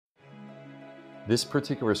This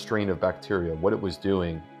particular strain of bacteria, what it was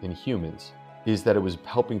doing in humans is that it was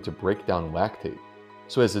helping to break down lactate.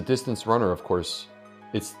 So as a distance runner, of course,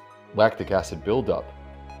 it's lactic acid buildup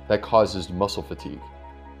that causes muscle fatigue.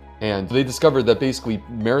 And they discovered that basically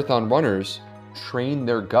marathon runners train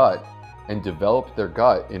their gut and develop their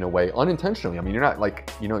gut in a way unintentionally. I mean, you're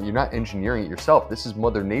not engineering it yourself. This is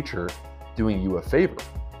Mother Nature doing you a favor.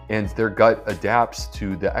 And their gut adapts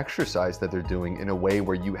to the exercise that they're doing in a way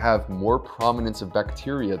where you have more prominence of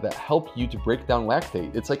bacteria that help you to break down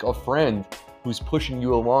lactate. It's like a friend who's pushing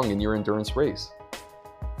you along in your endurance race.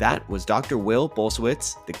 That was Dr. Will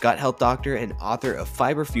Bulsiewicz, the gut health doctor and author of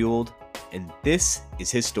Fiber Fueled, and this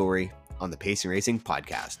is his story on the Pacing Racing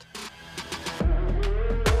podcast.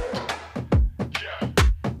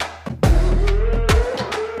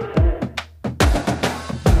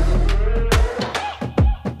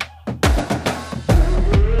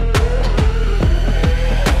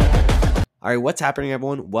 All right, what's happening,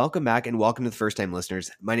 everyone? Welcome back and welcome to the first-time listeners.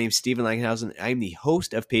 My name is Steven Langenhausen. I'm the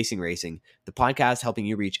host of Pacing Racing, the podcast helping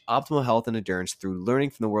you reach optimal health and endurance through learning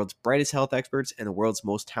from the world's brightest health experts and the world's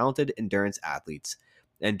most talented endurance athletes.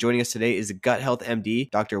 And joining us today is the Gut Health MD,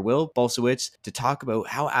 Dr. Will Bulsiewicz, to talk about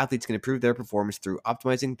how athletes can improve their performance through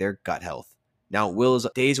optimizing their gut health. Now, Will is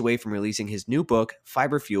days away from releasing his new book,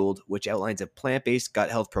 Fiber Fueled, which outlines a plant-based gut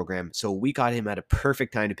health program, so we got him at a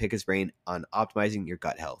perfect time to pick his brain on optimizing your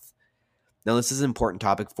gut health. Now, this is an important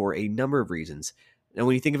topic for a number of reasons. Now,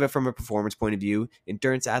 when you think of it from a performance point of view,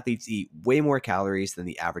 endurance athletes eat way more calories than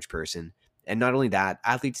the average person. And not only that,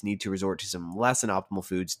 athletes need to resort to some less than optimal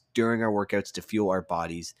foods during our workouts to fuel our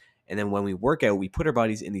bodies. And then when we work out, we put our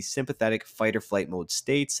bodies in the sympathetic fight or flight mode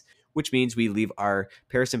states, which means we leave our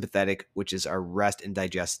parasympathetic, which is our rest and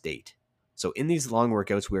digest state. So in these long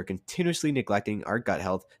workouts, we are continuously neglecting our gut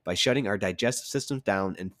health by shutting our digestive systems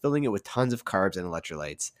down and filling it with tons of carbs and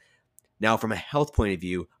electrolytes. Now, from a health point of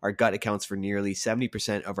view, our gut accounts for nearly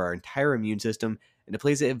 70% of our entire immune system, and it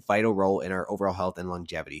plays a vital role in our overall health and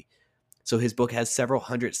longevity. So his book has several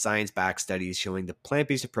hundred science-backed studies showing the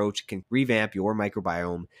plant-based approach can revamp your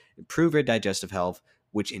microbiome, improve your digestive health,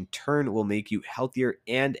 which in turn will make you healthier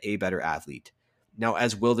and a better athlete. Now,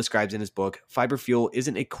 as Will describes in his book, Fiber Fuel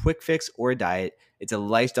isn't a quick fix or a diet, it's a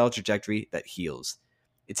lifestyle trajectory that heals.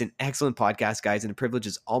 It's an excellent podcast, guys, and a privilege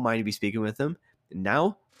is all mine to be speaking with him. And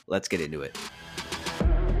now, let's get into it.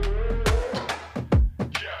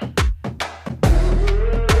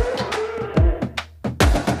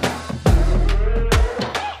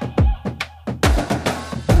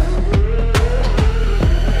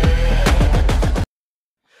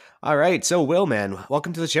 All right. So, Will, man,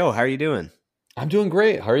 welcome to the show. How are you doing? I'm doing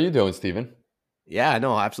great. How are you doing, Steven? Yeah,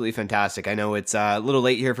 no, absolutely fantastic. I know it's a little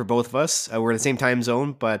late here for both of us. We're in the same time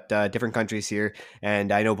zone, but different countries here.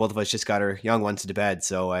 And I know both of us just got our young ones to bed.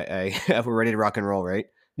 So we're ready to rock and roll, right?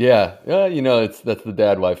 Yeah. That's the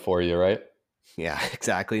dad wife for you, right? Yeah,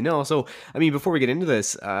 exactly. No, so, I mean, before we get into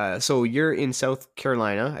this, so you're in South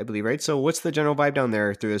Carolina, I believe, right? So what's the general vibe down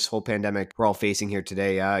there through this whole pandemic we're all facing here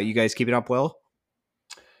today? You guys keeping up well?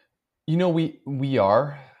 We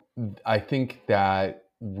are. I think that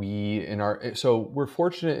we're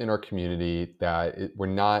fortunate in our community that we're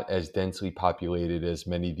not as densely populated as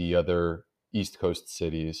many of the other East Coast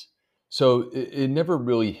cities. So it never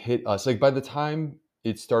really hit us. Like by the time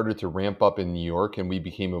it started to ramp up in New York and we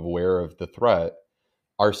became aware of the threat,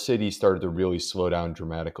 our city started to really slow down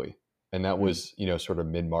dramatically. And that was, sort of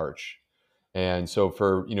mid-March. And so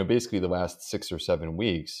for, basically the last 6 or 7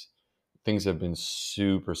 weeks, things have been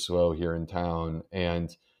super slow here in town.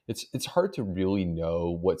 And it's hard to really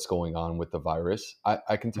know what's going on with the virus.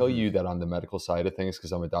 I can tell you that on the medical side of things,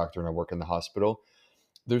 because I'm a doctor and I work in the hospital,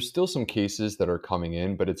 there's still some cases that are coming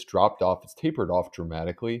in, but it's dropped off. It's tapered off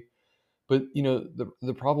dramatically. But,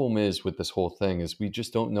 the problem is with this whole thing is we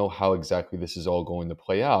just don't know how exactly this is all going to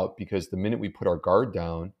play out, because the minute we put our guard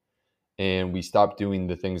down and we stop doing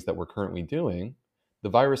the things that we're currently doing, the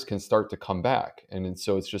virus can start to come back. And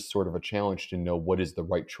so it's just sort of a challenge to know what is the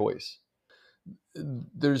right choice.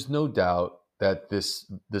 There's no doubt that this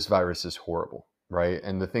virus is horrible, right?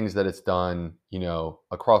 And the things that it's done,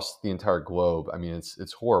 across the entire globe, I mean,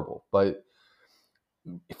 it's horrible. But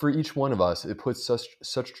for each one of us, it puts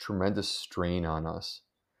such tremendous strain on us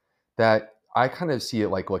that I kind of see it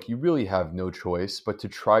like, look, you really have no choice but to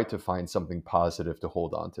try to find something positive to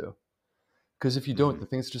hold on to. Because if you don't, the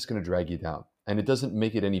thing's just going to drag you down, and it doesn't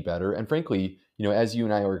make it any better. And frankly, as you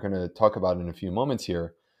and I are going to talk about in a few moments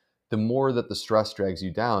here, the more that the stress drags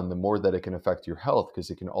you down, the more that it can affect your health, because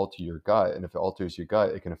it can alter your gut. And if it alters your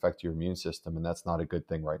gut, it can affect your immune system. And that's not a good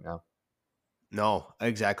thing right now. No,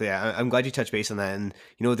 exactly. I'm glad you touched base on that. And,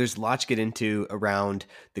 there's lots to get into around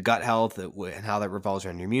the gut health and how that revolves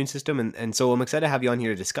around your immune system. And so I'm excited to have you on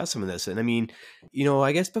here to discuss some of this. And I mean,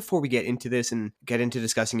 I guess before we get into this and get into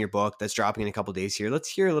discussing your book that's dropping in a couple of days here, let's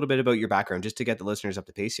hear a little bit about your background just to get the listeners up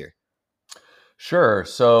to pace here. Sure.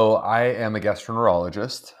 So I am a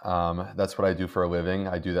gastroenterologist. That's what I do for a living.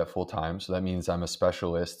 I do that full time. So that means I'm a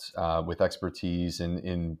specialist with expertise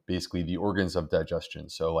in basically the organs of digestion.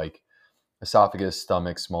 So like esophagus,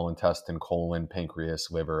 stomach, small intestine, colon, pancreas,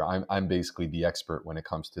 liver. I'm basically the expert when it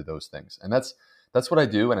comes to those things. And that's what I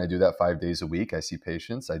do. And I do that 5 days a week. I see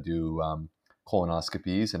patients. I do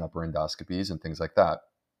colonoscopies and upper endoscopies and things like that.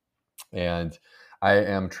 And I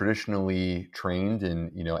am traditionally trained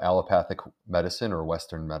in, allopathic medicine or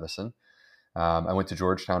Western medicine. I went to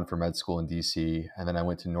Georgetown for med school in DC, and then I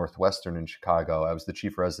went to Northwestern in Chicago. I was the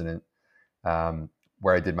chief resident,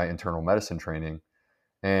 where I did my internal medicine training.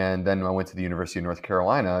 And then I went to the University of North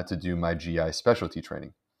Carolina to do my GI specialty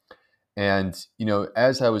training. And,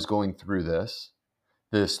 as I was going through this,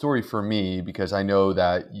 the story for me, because I know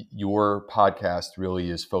that your podcast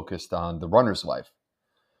really is focused on the runner's life.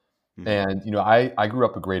 And I grew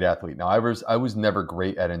up a great athlete. Now I was never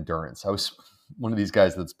great at endurance. I was one of these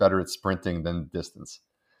guys that's better at sprinting than distance.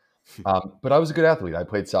 But I was a good athlete. I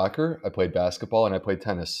played soccer, I played basketball, and I played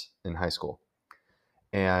tennis in high school.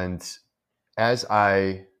 And as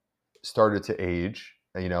I started to age,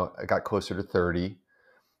 I got closer to 30.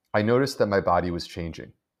 I noticed that my body was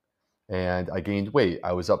changing, and I gained weight.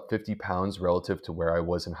 I was up 50 pounds relative to where I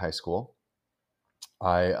was in high school.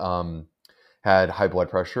 I had high blood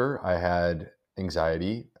pressure. I had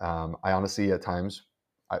anxiety. I honestly, at times,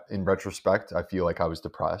 in retrospect, I feel like I was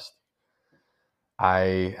depressed.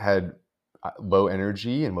 I had low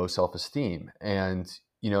energy and low self-esteem. And,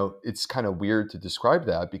 it's kind of weird to describe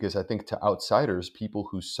that because I think to outsiders, people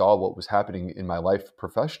who saw what was happening in my life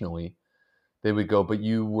professionally, they would go, but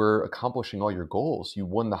you were accomplishing all your goals. You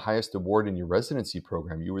won the highest award in your residency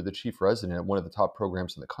program. You were the chief resident at one of the top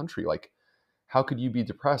programs in the country. Like, how could you be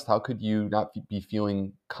depressed? How could you not be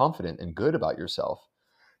feeling confident and good about yourself?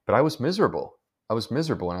 But I was miserable. I was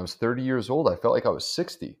miserable. When I was 30 years old, I felt like I was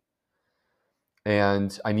 60.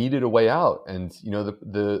 And I needed a way out. And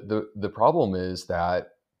the problem is that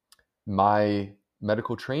my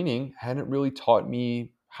medical training hadn't really taught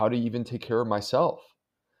me how to even take care of myself.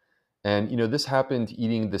 And this happened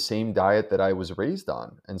eating the same diet that I was raised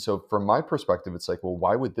on. And so from my perspective, it's like, well,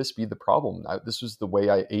 why would this be the problem? This was the way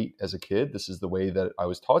I ate as a kid. This is the way that I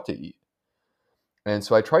was taught to eat. And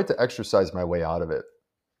so I tried to exercise my way out of it.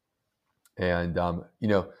 And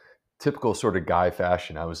typical sort of guy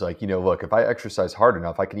fashion, I was like, look, if I exercise hard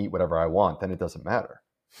enough, I can eat whatever I want, then it doesn't matter.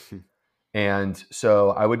 And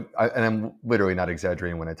so and I'm literally not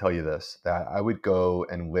exaggerating when I tell you this, that I would go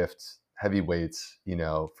and lift heavy weights,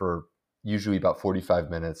 for usually about 45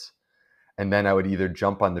 minutes. And then I would either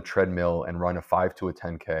jump on the treadmill and run a 5 to a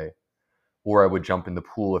 10K, or I would jump in the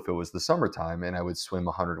pool if it was the summertime and I would swim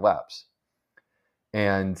 100 laps.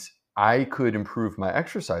 And I could improve my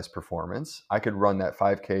exercise performance. I could run that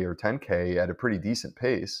 5K or 10K at a pretty decent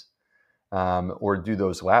pace, or do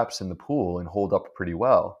those laps in the pool and hold up pretty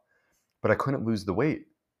well. But I couldn't lose the weight.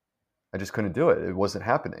 I just couldn't do it. It wasn't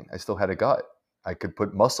happening. I still had a gut. I could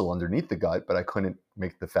put muscle underneath the gut, but I couldn't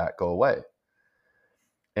make the fat go away.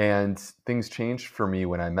 And things changed for me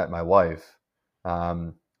when I met my wife.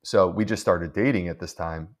 So we just started dating at this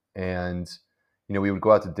time. And, we would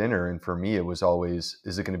go out to dinner. And for me, it was always,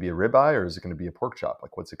 is it going to be a ribeye or is it going to be a pork chop?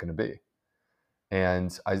 Like, what's it going to be?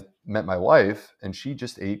 And I met my wife and she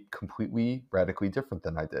just ate completely radically different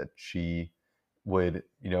than I did. She would,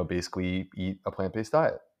 basically eat a plant-based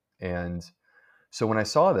diet. And so when I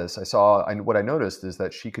saw this, what I noticed is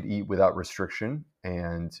that she could eat without restriction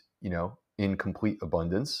and, in complete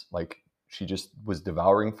abundance. Like, she just was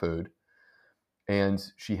devouring food and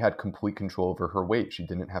she had complete control over her weight. She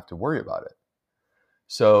didn't have to worry about it.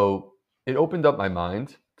 So it opened up my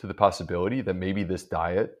mind to the possibility that maybe this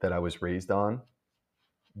diet that I was raised on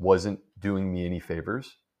wasn't doing me any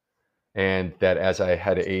favors. And that as I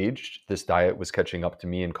had aged, this diet was catching up to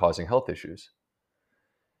me and causing health issues.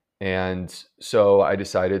 And so I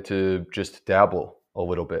decided to just dabble a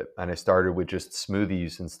little bit. And I started with just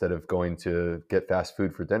smoothies instead of going to get fast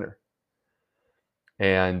food for dinner.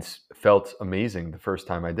 And felt amazing the first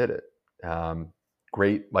time I did it.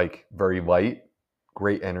 Great, like very light,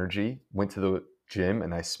 great energy. Went to the gym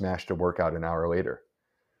and I smashed a workout an hour later.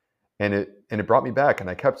 And it brought me back, and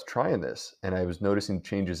I kept trying this, and I was noticing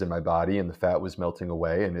changes in my body, and the fat was melting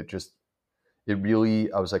away, and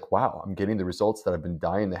I was like, wow, I'm getting the results that I've been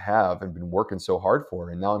dying to have and been working so hard for,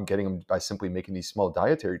 and now I'm getting them by simply making these small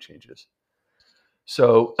dietary changes.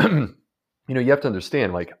 So, you have to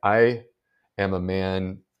understand, like, I am a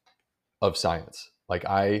man of science. Like,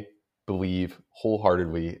 I believe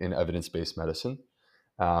wholeheartedly in evidence-based medicine.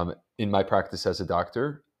 In my practice as a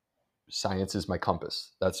doctor, science is my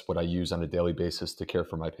compass. That's what I use on a daily basis to care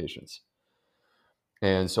for my patients.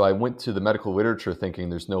 And so I went to the medical literature thinking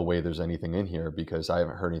there's no way there's anything in here because I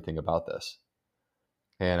haven't heard anything about this.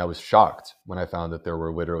 And I was shocked when I found that there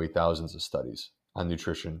were literally thousands of studies on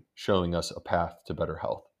nutrition showing us a path to better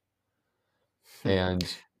health. And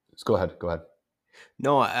go ahead, go ahead.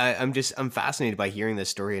 No, I'm fascinated by hearing this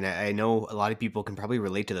story, and I know a lot of people can probably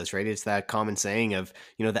relate to this, right? It's that common saying of,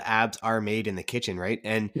 the abs are made in the kitchen, right?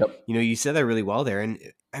 And Yep. you said that really well there. And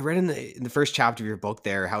I read in the first chapter of your book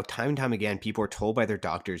there how time and time again people are told by their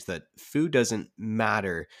doctors that food doesn't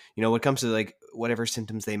matter. When it comes to like whatever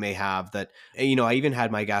symptoms they may have. That I even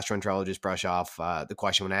had my gastroenterologist brush off the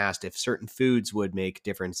question when I asked if certain foods would make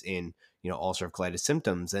difference in ulcerative colitis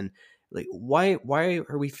symptoms. And like, why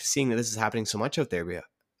are we seeing that this is happening so much out there?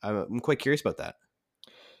 I'm quite curious about that.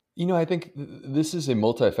 I think this is a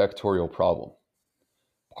multifactorial problem.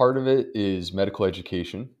 Part of it is medical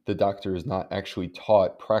education. The doctor is not actually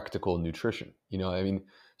taught practical nutrition.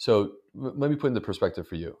 So let me put into perspective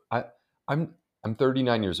for you. I'm I'm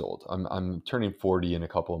 39 years old. I'm turning 40 in a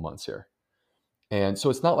couple of months here. And so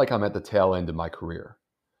it's not like I'm at the tail end of my career.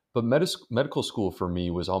 But medical school for me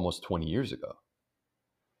was almost 20 years ago.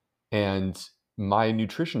 And my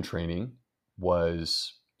nutrition training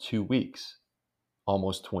was 2 weeks,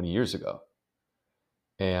 almost 20 years ago.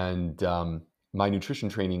 And my nutrition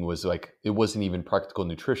training was like, it wasn't even practical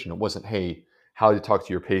nutrition. It wasn't, hey, how to talk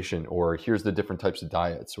to your patient, or here's the different types of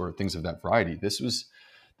diets, or things of that variety. This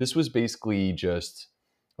was basically just,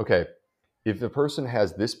 okay, if the person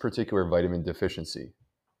has this particular vitamin deficiency,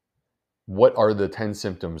 what are the 10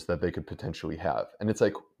 symptoms that they could potentially have? And it's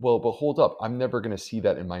like, well, but hold up, I'm never going to see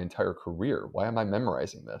that in my entire career. Why am I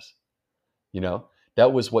memorizing this?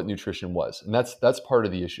 That was what nutrition was. And that's part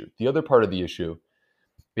of the issue. The other part of the issue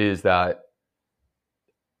is that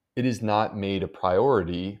it is not made a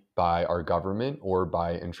priority by our government or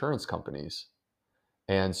by insurance companies.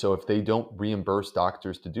 And so if they don't reimburse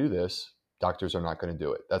doctors to do this, doctors are not going to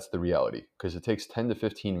do it. That's the reality, because it takes 10 to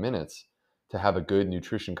 15 minutes to have a good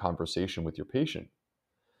nutrition conversation with your patient.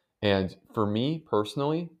 And for me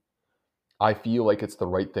personally, I feel like it's the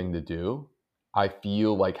right thing to do. I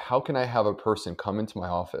feel like, how can I have a person come into my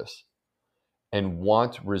office and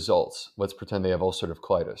want results? Let's pretend they have ulcerative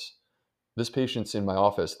colitis. This patient's in my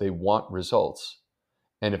office, they want results.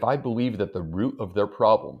 And if I believe that the root of their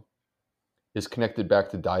problem is connected back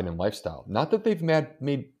to diet and lifestyle, not that they've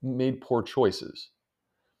made poor choices,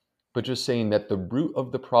 but just saying that the root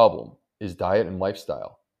of the problem is diet and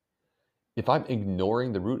lifestyle. If I'm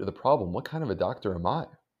ignoring the root of the problem, what kind of a doctor am I?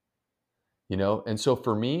 And so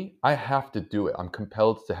for me, I have to do it. I'm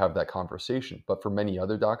compelled to have that conversation. But for many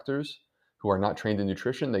other doctors who are not trained in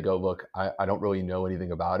nutrition, they go, look, I don't really know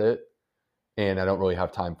anything about it, and I don't really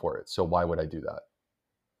have time for it. So why would I do that?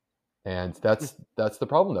 And that's the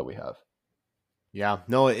problem that we have. Yeah,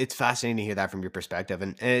 no, it's fascinating to hear that from your perspective,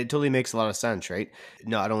 and it totally makes a lot of sense, right?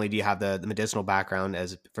 Not only do you have the medicinal background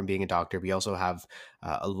as from being a doctor, but you also have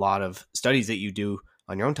a lot of studies that you do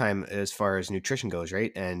on your own time as far as nutrition goes,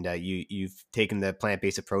 right? And you've taken the plant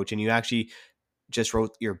based approach, and you actually just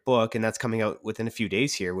wrote your book, and that's coming out within a few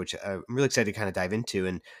days here, which I'm really excited to kind of dive into.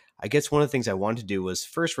 And I guess one of the things I wanted to do was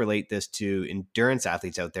first relate this to endurance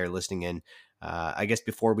athletes out there listening in. I guess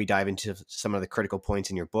before we dive into some of the critical points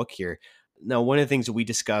in your book here. Now, one of the things that we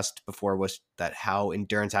discussed before was that how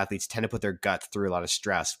endurance athletes tend to put their gut through a lot of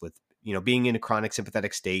stress with, being in a chronic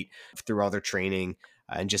sympathetic state through all their training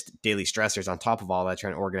and just daily stressors on top of all that,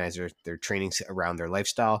 trying to organize their trainings around their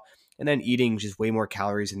lifestyle, and then eating just way more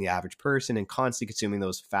calories than the average person and constantly consuming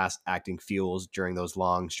those fast acting fuels during those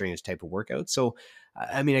long, strenuous type of workouts. So,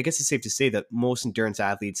 I mean, I guess it's safe to say that most endurance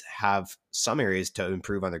athletes have some areas to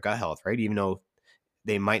improve on their gut health, right? Even though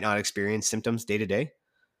they might not experience symptoms day to day.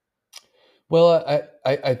 Well,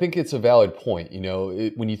 I think it's a valid point.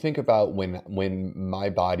 When you think about when my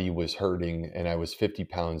body was hurting and I was 50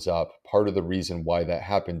 pounds up, part of the reason why that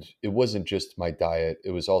happened, it wasn't just my diet,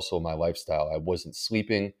 it was also my lifestyle. I wasn't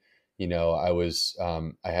sleeping. I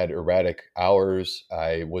had erratic hours.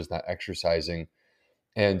 I was not exercising.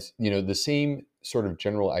 And, the same sort of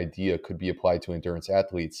general idea could be applied to endurance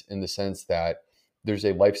athletes in the sense that there's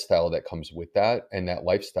a lifestyle that comes with that. And that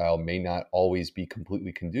lifestyle may not always be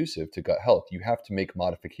completely conducive to gut health. You have to make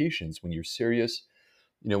modifications when you're serious.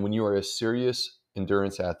 When you are a serious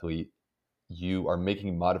endurance athlete, you are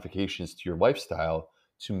making modifications to your lifestyle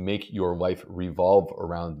to make your life revolve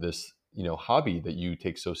around this, hobby that you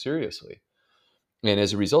take so seriously. And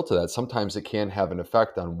as a result of that, sometimes it can have an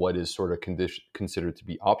effect on what is sort of considered to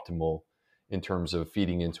be optimal in terms of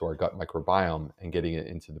feeding into our gut microbiome and getting it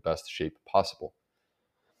into the best shape possible.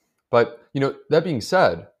 But, that being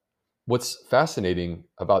said, what's fascinating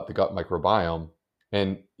about the gut microbiome,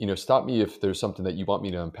 and, stop me if there's something that you want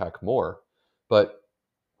me to unpack more, but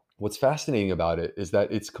what's fascinating about it is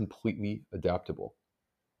that it's completely adaptable.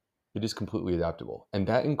 It is completely adaptable. And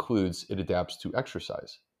that includes it adapts to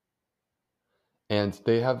exercise. And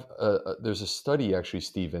they have there's a study actually,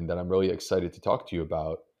 Stephen, that I'm really excited to talk to you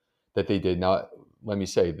about that they did. Now, let me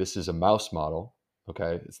say, this is a mouse model.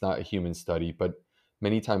 Okay. It's not a human study, but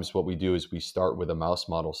many times what we do is we start with a mouse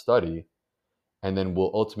model study, and then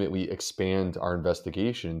we'll ultimately expand our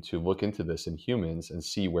investigation to look into this in humans and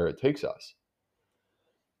see where it takes us.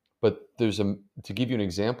 But to give you an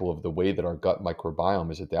example of the way that our gut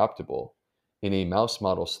microbiome is adaptable, in a mouse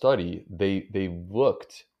model study, they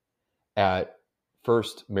looked at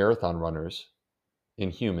first marathon runners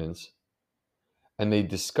in humans, and they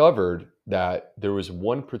discovered that there was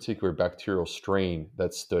one particular bacterial strain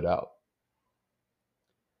that stood out.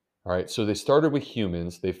 All right, so they started with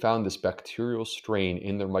humans. They found this bacterial strain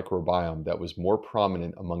in their microbiome that was more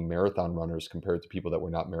prominent among marathon runners compared to people that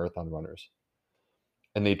were not marathon runners.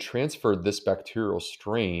 And they transferred this bacterial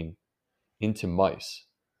strain into mice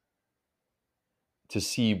to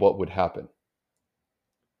see what would happen.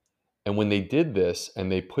 And when they did this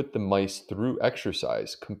and they put the mice through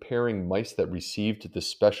exercise, comparing mice that received the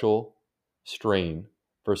special strain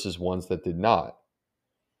versus ones that did not,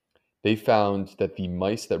 they found that the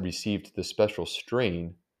mice that received the special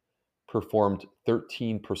strain performed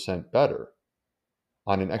 13% better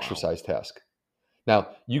on an Wow. exercise task. Now,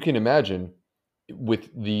 you can imagine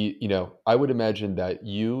I would imagine that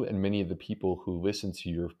you and many of the people who listen to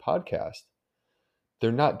your podcast,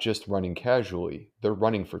 they're not just running casually, they're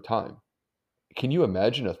running for time. Can you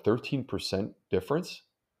imagine a 13% difference?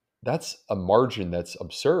 That's a margin that's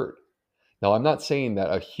absurd. Now, I'm not saying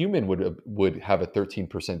that a human would have a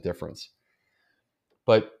 13% difference,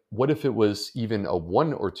 but what if it was even a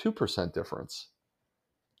 1 or 2% difference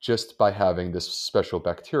just by having this special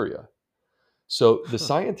bacteria? So Huh. the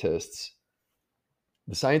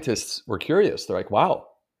scientists were curious. They're like, wow,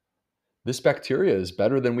 this bacteria is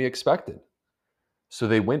better than we expected. So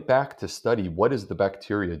they went back to study, what does the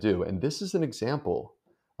bacteria do? And this is an example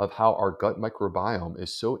of how our gut microbiome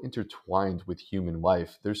is so intertwined with human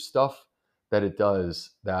life. There's stuff that it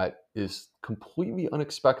does that is completely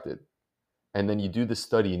unexpected. And then you do the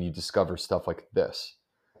study and you discover stuff like this.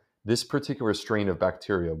 This particular strain of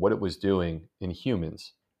bacteria, what it was doing in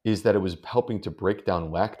humans is that it was helping to break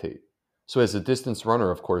down lactate. So as a distance runner,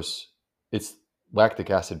 of course, it's lactic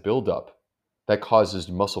acid buildup that causes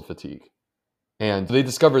muscle fatigue. And they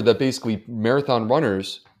discovered that basically marathon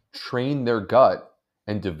runners train their gut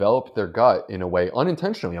and develop their gut in a way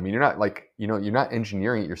unintentionally. I mean, you're not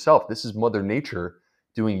engineering it yourself. This is Mother Nature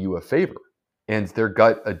doing you a favor. And their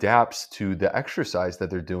gut adapts to the exercise that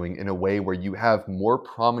they're doing in a way where you have more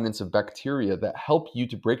prominence of bacteria that help you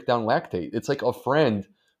to break down lactate. It's like a friend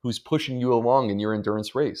who's pushing you along in your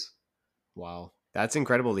endurance race. Wow. That's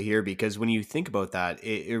incredible to hear because when you think about that,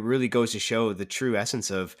 it really goes to show the true essence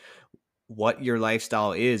of what your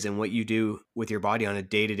lifestyle is and what you do with your body on a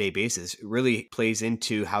day-to-day basis. It really plays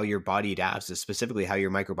into how your body adapts, specifically how your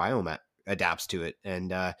microbiome adapts to it.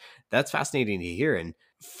 And that's fascinating to hear. And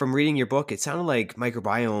from reading your book, it sounded like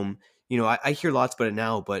microbiome, I hear lots about it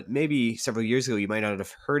now, but maybe several years ago, you might not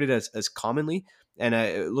have heard it as commonly.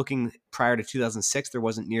 And looking prior to 2006, there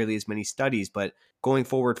wasn't nearly as many studies, but going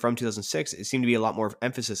forward from 2006, it seemed to be a lot more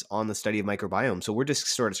emphasis on the study of microbiome. So we're just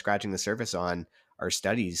sort of scratching the surface on our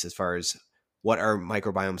studies as far as what our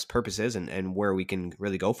microbiome's purpose is and where we can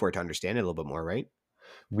really go for it to understand it a little bit more, right?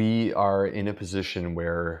 We are in a position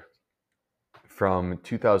where from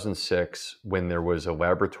 2006, when there was a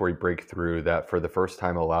laboratory breakthrough that for the first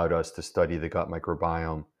time allowed us to study the gut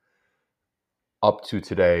microbiome, up to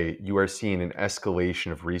today, you are seeing an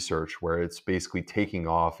escalation of research where it's basically taking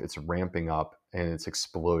off, it's ramping up, and it's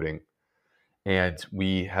exploding. And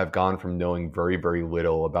we have gone from knowing very, very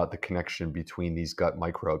little about the connection between these gut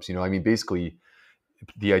microbes. Basically,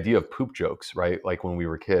 the idea of poop jokes, right? Like when we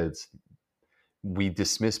were kids, we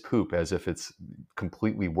dismiss poop as if it's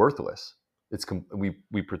completely worthless.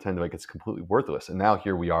 We pretend like it's completely worthless, and now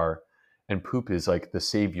here we are, and poop is like the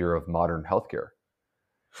savior of modern healthcare.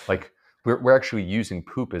 Like we're actually using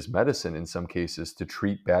poop as medicine in some cases to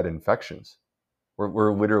treat bad infections.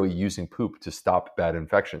 We're literally using poop to stop bad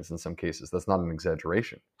infections in some cases. That's not an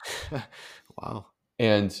exaggeration. Wow.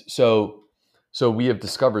 And so So we have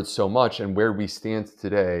discovered so much, and where we stand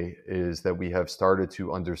today is that we have started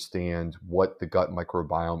to understand what the gut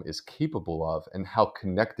microbiome is capable of and how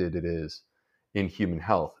connected it is in human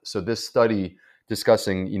health. So this study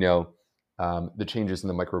discussing, the changes in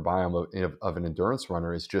the microbiome of an endurance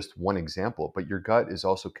runner is just one example, but your gut is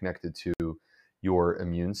also connected to your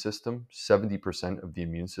immune system. 70% of the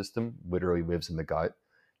immune system literally lives in the gut.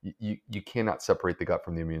 You cannot separate the gut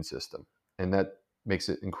from the immune system, and that makes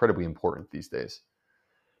it incredibly important these days.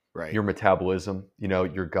 Right. Your metabolism,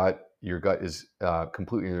 your gut is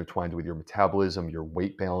completely intertwined with your metabolism, your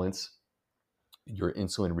weight balance, your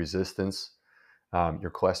insulin resistance,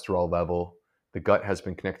 your cholesterol level. The gut has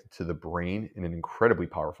been connected to the brain in an incredibly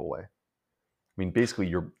powerful way. I mean, basically,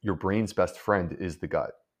 your brain's best friend is the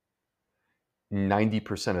gut. 90%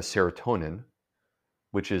 of serotonin,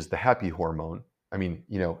 which is the happy hormone. I mean,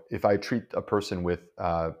 if I treat a person with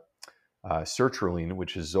sertraline,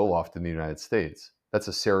 which is Zoloft in the United States, that's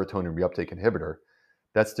a serotonin reuptake inhibitor.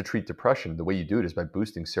 That's to treat depression. The way you do it is by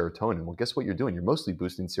boosting serotonin. Well, guess what you're doing? You're mostly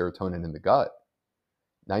boosting serotonin in the gut.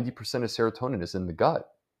 90% of serotonin is in the gut.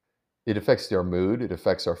 It affects our mood. It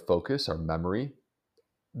affects our focus, our memory.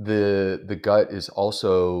 The gut is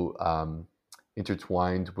also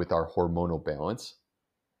intertwined with our hormonal balance.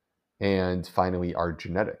 And finally, our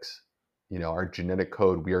genetics. Our genetic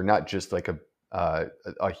code. We are not just like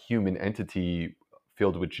a human entity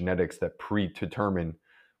filled with genetics that predetermine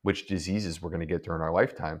which diseases we're going to get during our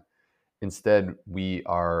lifetime. Instead, we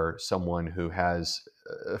are someone who has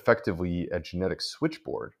effectively a genetic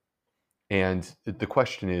switchboard. And the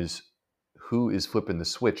question is, who is flipping the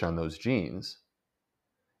switch on those genes?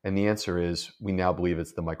 And the answer is, we now believe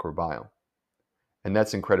it's the microbiome. And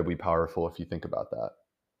that's incredibly powerful if you think about that.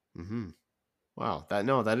 Mm-hmm. Wow.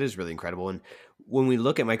 That is really incredible. And when we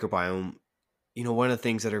look at microbiome, one of the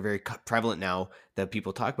things that are very prevalent now that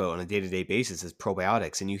people talk about on a day-to-day basis is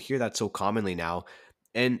probiotics. And you hear that so commonly now.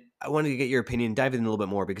 And I wanted to get your opinion, dive in a little bit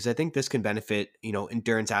more, because I think this can benefit,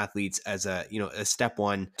 endurance athletes as a step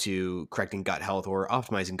one to correcting gut health or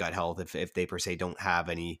optimizing gut health if they per se don't have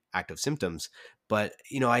any active symptoms. But,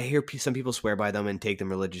 I hear some people swear by them and take them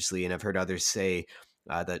religiously. And I've heard others say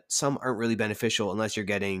that some aren't really beneficial unless you're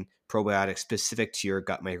getting probiotics specific to your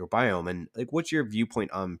gut microbiome. And like, what's your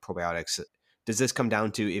viewpoint on probiotics? Does this come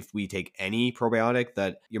down to if we take any probiotic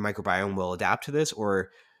that your microbiome will adapt to this,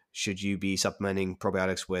 or should you be supplementing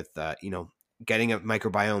probiotics with, getting a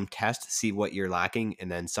microbiome test, see what you're lacking,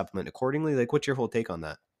 and then supplement accordingly? Like, what's your whole take on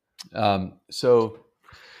that? So,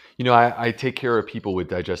 I take care of people with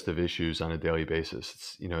digestive issues on a daily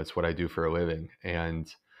basis. It's what I do for a living. And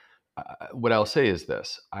what I'll say is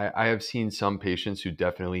this. I have seen some patients who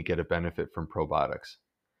definitely get a benefit from probiotics.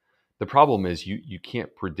 The problem is you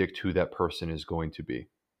can't predict who that person is going to be.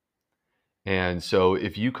 And so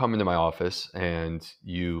if you come into my office and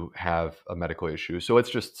you have a medical issue, so let's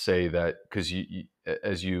just say that because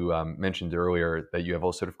as you mentioned earlier, that you have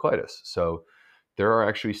ulcerative colitis. So there are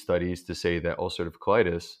actually studies to say that ulcerative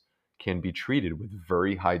colitis can be treated with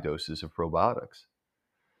very high doses of probiotics.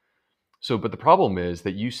 So, but the problem is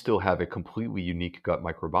that you still have a completely unique gut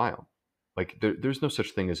microbiome. Like there's no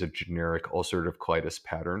such thing as a generic ulcerative colitis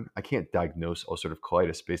pattern. I can't diagnose ulcerative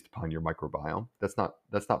colitis based upon your microbiome. That's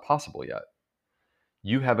not possible yet.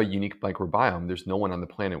 You have a unique microbiome. There's no one on the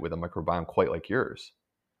planet with a microbiome quite like yours.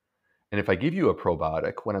 And if I give you a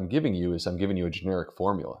probiotic, what I'm giving you is I'm giving you a generic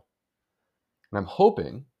formula. And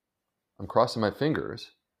I'm crossing my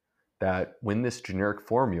fingers that when this generic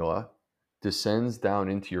formula descends down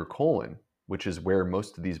into your colon, which is where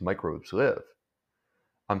most of these microbes live,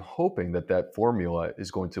 I'm hoping that that formula is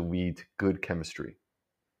going to lead to good chemistry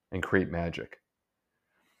and create magic.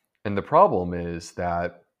 And the problem is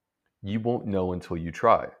that you won't know until you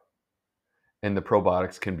try. And the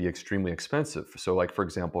probiotics can be extremely expensive. So like, for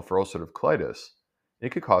example, for ulcerative colitis,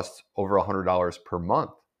 it could cost over $100 per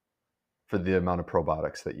month for the amount of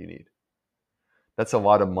probiotics that you need. That's a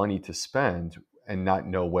lot of money to spend and not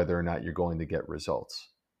know whether or not you're going to get results.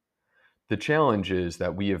 The challenge is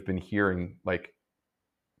that we have been hearing like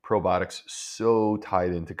probiotics so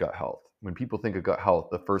tied into gut health. When people think of gut health,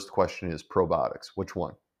 the first question is probiotics. Which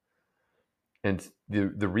one? And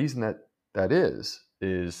the reason that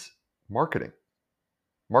is marketing.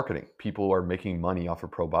 Marketing. People are making money off of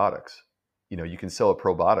probiotics. You can sell a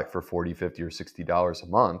probiotic for $40, $50, or $60 a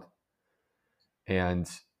month, and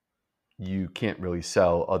you can't really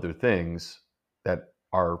sell other things that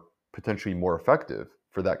are potentially more effective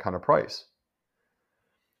for that kind of price.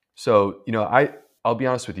 So, I'll be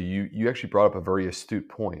honest with you. You actually brought up a very astute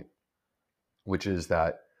point, which is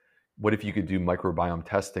that what if you could do microbiome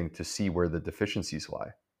testing to see where the deficiencies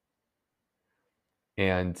lie?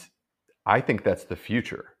 And I think that's the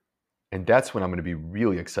future. And that's when I'm going to be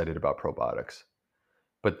really excited about probiotics.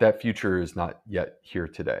 But that future is not yet here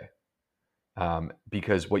today.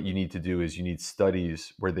 Because what you need to do is you need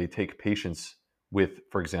studies where they take patients with,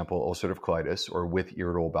 for example, ulcerative colitis or with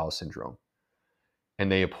irritable bowel syndrome,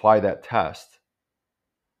 and they apply that test.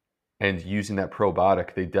 And using that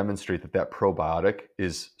probiotic, they demonstrate that that probiotic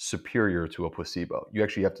is superior to a placebo. You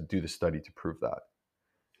actually have to do the study to prove that.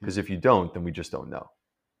 Because if you don't, then we just don't know.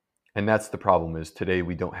 And that's the problem, is today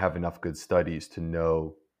we don't have enough good studies to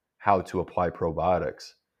know how to apply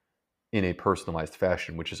probiotics in a personalized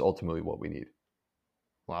fashion, which is ultimately what we need.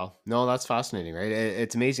 Wow. No, that's fascinating, right?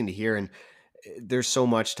 It's amazing to hear. And there's so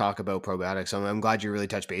much talk about probiotics. So I'm glad you really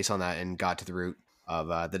touched base on that and got to the root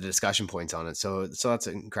of the discussion points on it. So that's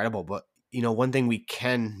incredible. But, one thing we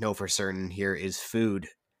can know for certain here is food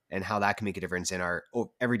and how that can make a difference in our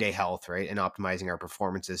everyday health, right? And optimizing our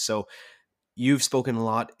performances. So you've spoken a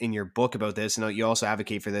lot in your book about this, and you also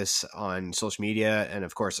advocate for this on social media and,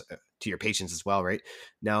 of course, to your patients as well, right?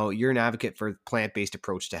 Now, you're an advocate for plant-based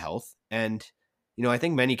approach to health, and I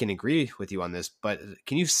think many can agree with you on this. But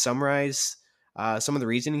can you summarize some of the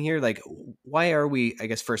reasoning here? Like, why are we, I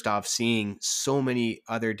guess, first off, seeing so many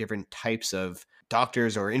other different types of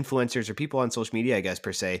doctors or influencers or people on social media, I guess,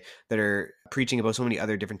 per se, that are preaching about so many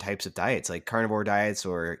other different types of diets, like carnivore diets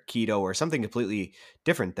or keto or something completely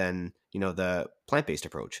different than, the plant-based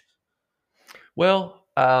approach? Well,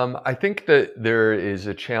 I think that there is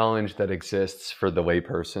a challenge that exists for the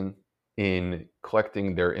layperson in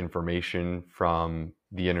collecting their information from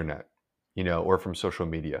the internet, or from social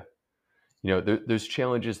media. There's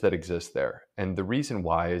challenges that exist there. And the reason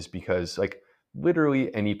why is because, like,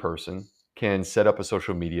 literally any person can set up a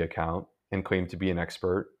social media account and claim to be an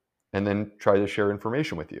expert and then try to share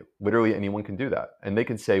information with you. Literally anyone can do that. And they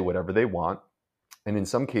can say whatever they want. And in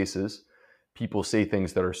some cases, people say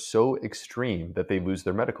things that are so extreme that they lose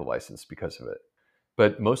their medical license because of it.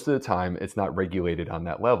 But most of the time, it's not regulated on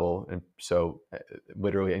that level. And so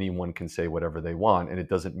literally anyone can say whatever they want. And it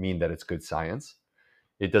doesn't mean that it's good science.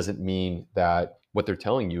 It doesn't mean that what they're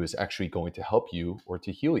telling you is actually going to help you or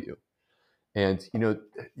to heal you. And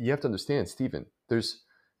you have to understand, Stephen, there's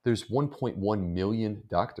 1.1 million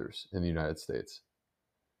doctors in the United States.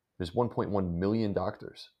 There's 1.1 million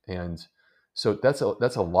doctors. And so that's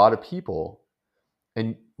a lot of people.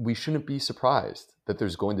 And we shouldn't be surprised that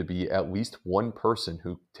there's going to be at least one person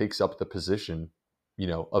who takes up the position,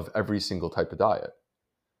 of every single type of diet.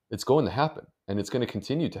 It's going to happen, and it's going to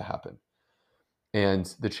continue to happen.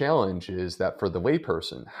 And the challenge is that for the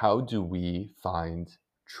layperson, how do we find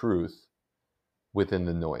truth within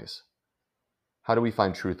the noise? How do we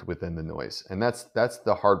find truth within the noise? And that's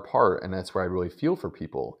the hard part, and that's where I really feel for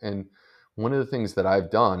people. And one of the things that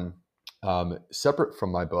I've done, separate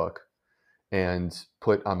from my book and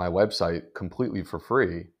put on my website completely for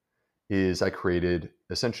free, is I created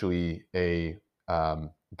essentially a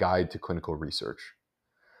guide to clinical research,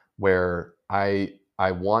 where I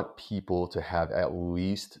want people to have at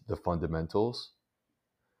least the fundamentals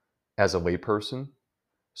as a layperson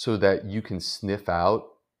so that you can sniff out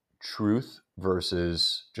truth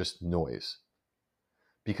versus just noise.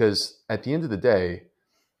 Because at the end of the day,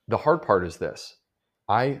 the hard part is this.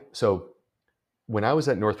 So when I was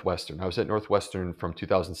at Northwestern from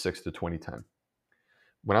 2006 to 2010.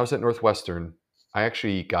 When I was at Northwestern, I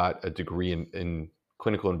actually got a degree in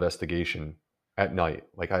clinical investigation at night.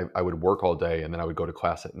 Like I would work all day and then I would go to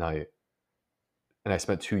class at night. And I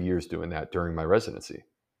spent 2 years doing that during my residency.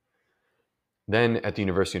 Then at the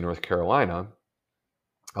University of North Carolina,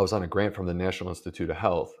 I was on a grant from the National Institute of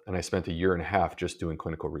Health, and I spent 1.5 years just doing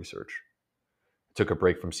clinical research. I took a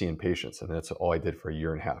break from seeing patients, and that's all I did for 1.5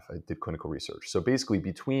 years. I did clinical research. So basically,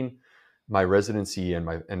 between my residency and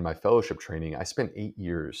my fellowship training, I spent 8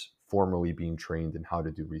 years formally being trained in how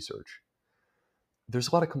to do research. There's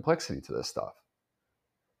a lot of complexity to this stuff.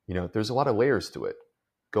 There's a lot of layers to it.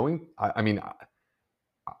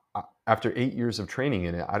 After 8 years of training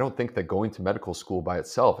in it, I don't think that going to medical school by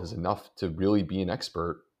itself is enough to really be an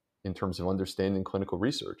expert in terms of understanding clinical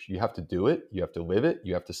research. You have to do it. You have to live it.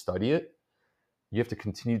 You have to study it. You have to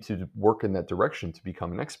continue to work in that direction to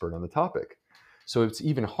become an expert on the topic. So it's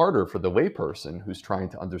even harder for the layperson who's trying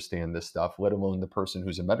to understand this stuff, let alone the person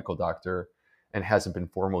who's a medical doctor and hasn't been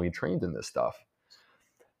formally trained in this stuff.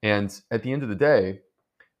 And at the end of the day,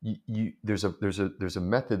 there's a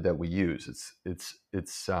method that we use. It's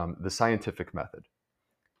the scientific method.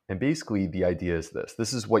 And basically the idea is this.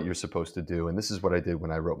 This is what you're supposed to do. And this is what I did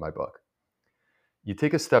when I wrote my book. You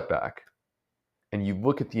take a step back and you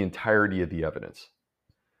look at the entirety of the evidence.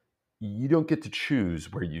 You don't get to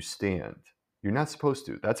choose where you stand. You're not supposed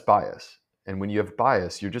to. That's bias. And when you have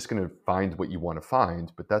bias, you're just going to find what you want to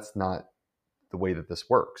find, but that's not the way that this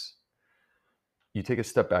works. You take a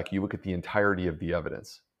step back, you look at the entirety of the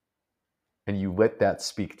evidence, and you let that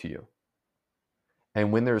speak to you.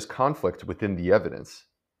 And when there's conflict within the evidence,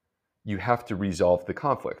 you have to resolve the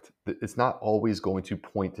conflict. It's not always going to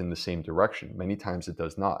point in the same direction. Many times it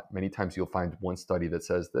does not. Many times you'll find one study that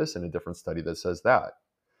says this and a different study that says that.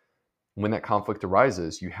 When that conflict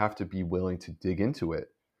arises, you have to be willing to dig into it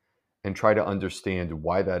and try to understand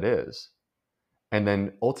why that is. And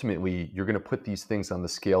then ultimately, you're going to put these things on the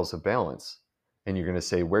scales of balance, and you're going to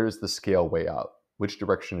say, where does the scale weigh out? Which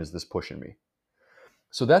direction is this pushing me?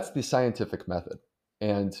 So that's the scientific method.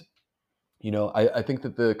 And I think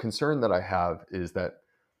that the concern that I have is that,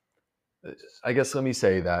 I guess let me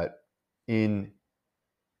say that in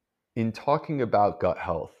talking about gut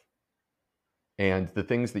health and the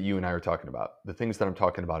things that you and I are talking about, the things that I'm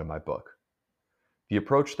talking about in my book, the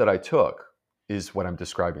approach that I took is what I'm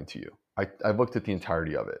describing to you. I looked at the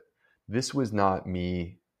entirety of it. This was not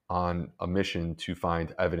me on a mission to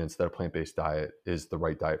find evidence that a plant-based diet is the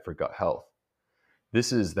right diet for gut health.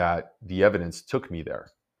 This is that the evidence took me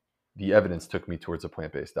there. The evidence took me towards a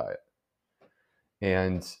plant-based diet.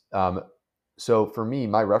 And so for me,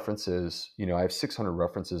 my references, I have 600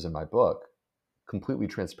 references in my book, completely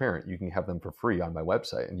transparent. You can have them for free on my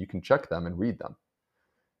website, and you can check them and read them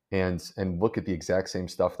and look at the exact same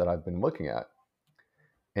stuff that I've been looking at.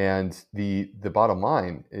 And the bottom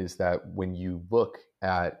line is that when you look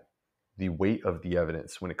at the weight of the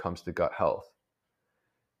evidence when it comes to gut health,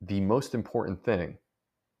 the most important thing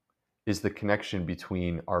is the connection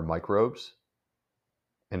between our microbes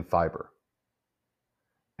and fiber.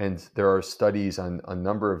 And there are studies on a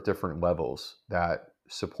number of different levels that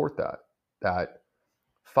support that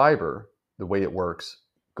fiber, the way it works,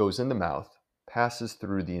 goes in the mouth, passes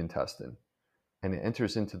through the intestine, and it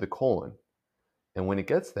enters into the colon. And when it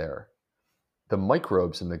gets there, the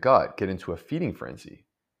microbes in the gut get into a feeding frenzy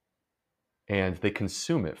and they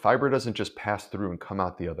consume it. Fiber doesn't just pass through and come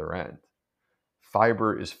out the other end.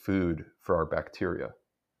 Fiber is food for our bacteria.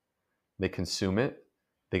 They consume it,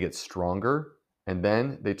 they get stronger, and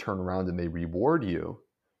then they turn around and they reward you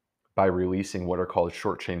by releasing what are called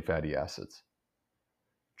short-chain fatty acids.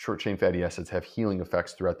 Short-chain fatty acids have healing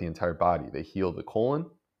effects throughout the entire body. They heal the colon,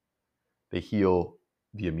 they heal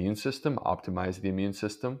the immune system, optimize the immune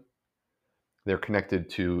system. They're connected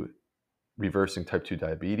to reversing type 2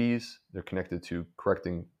 diabetes. They're connected to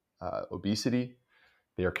correcting obesity.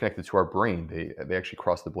 They are connected to our brain. They actually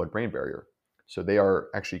cross the blood-brain barrier. So they are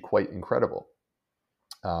actually quite incredible.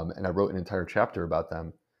 And I wrote an entire chapter about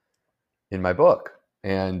them in my book.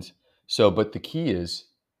 And so, but the key is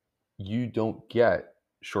you don't get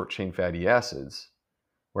short-chain fatty acids,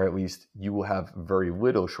 or at least you will have very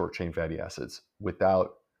little short-chain fatty acids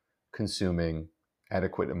without consuming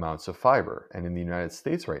adequate amounts of fiber. And in the United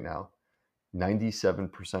States right now,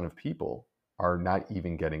 97% of people are not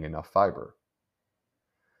even getting enough fiber.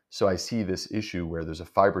 So I see this issue where there's a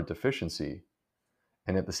fiber deficiency,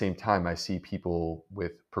 and at the same time, I see people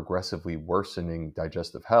with progressively worsening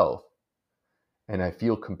digestive health. And I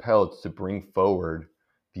feel compelled to bring forward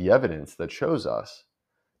the evidence that shows us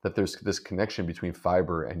that there's this connection between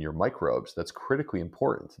fiber and your microbes that's critically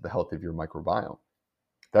important to the health of your microbiome.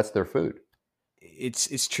 That's their food.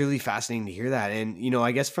 It's truly fascinating to hear that. And,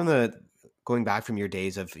 I guess going back from your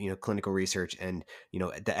days of, clinical research and,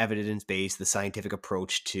 the evidence base, the scientific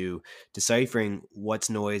approach to deciphering what's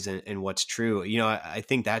noise and what's true, I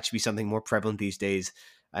think that should be something more prevalent these days.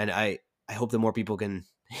 And I hope that more people can,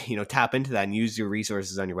 tap into that and use your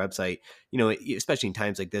resources on your website, especially in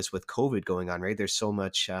times like this with COVID going on, right? There's so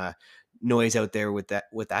much noise out there with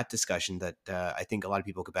that discussion that I think a lot of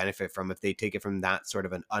people could benefit from if they take it from that sort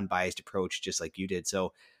of an unbiased approach, just like you did.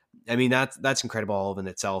 So, I mean, that's incredible all in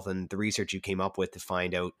itself, and the research you came up with to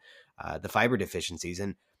find out the fiber deficiencies.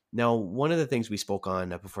 And now, one of the things we spoke on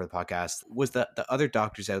before the podcast was that the other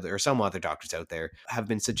doctors out there, or some other doctors out there, have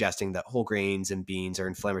been suggesting that whole grains and beans are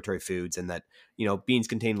inflammatory foods, and that beans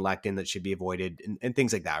contain lectin that should be avoided, and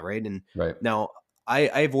things like that, right? And Right. now, I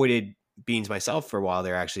avoided beans myself for a while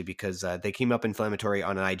there, actually, because they came up inflammatory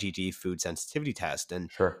on an IgG food sensitivity test.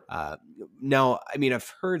 And Sure. now, I mean,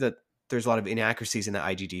 I've heard that there's a lot of inaccuracies in the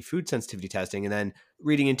IgG food sensitivity testing. And then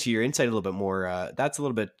reading into your insight a little bit more, that's a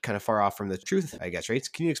little bit kind of far off from the truth, I guess, right?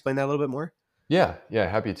 Can you explain that a little bit more? Yeah,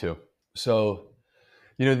 happy to. So,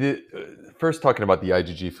 first talking about the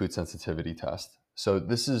IgG food sensitivity test. So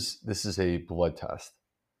this is a blood test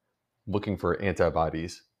looking for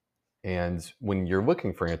antibodies. And when you're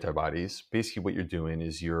looking for antibodies, basically what you're doing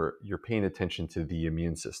is you're paying attention to the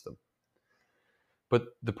immune system.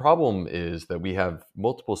 But the problem is that we have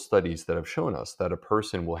multiple studies that have shown us that a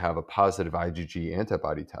person will have a positive IgG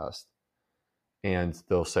antibody test and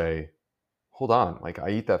they'll say, hold on, like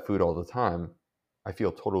I eat that food all the time. I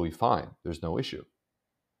feel totally fine. There's no issue.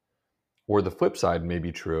 Or the flip side may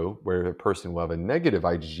be true, where a person will have a negative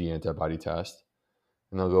IgG antibody test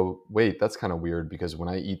and they'll go, wait, that's kind of weird because when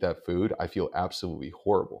I eat that food, I feel absolutely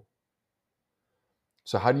horrible.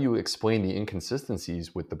 So how do you explain the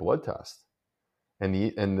inconsistencies with the blood test? And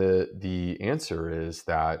the answer is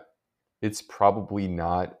that it's probably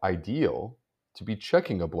not ideal to be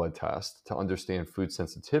checking a blood test to understand food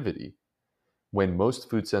sensitivity when most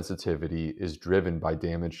food sensitivity is driven by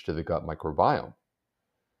damage to the gut microbiome.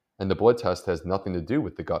 And the blood test has nothing to do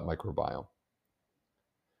with the gut microbiome.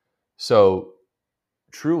 So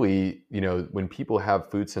truly, when people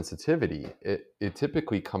have food sensitivity, it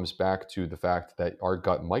typically comes back to the fact that our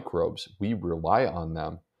gut microbes, we rely on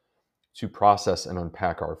them to process and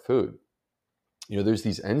unpack our food. There's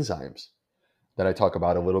these enzymes that I talk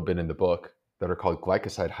about a little bit in the book that are called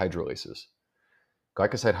glycoside hydrolases.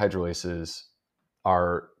 Glycoside hydrolases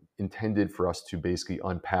are intended for us to basically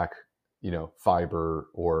unpack, fiber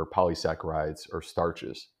or polysaccharides or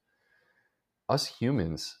starches. Us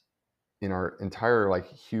humans, in our entire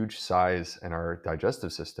huge size and our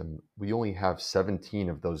digestive system, we only have 17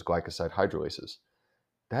 of those glycoside hydrolases.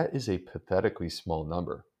 That is a pathetically small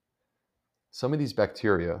number. Some of these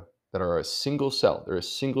bacteria that are a single cell, they're a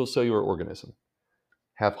single cellular organism,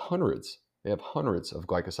 have hundreds. They have hundreds of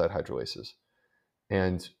glycoside hydrolases.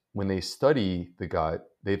 And when they study the gut,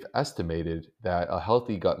 they've estimated that a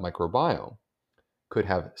healthy gut microbiome could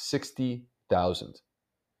have 60,000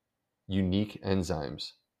 unique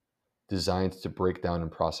enzymes designed to break down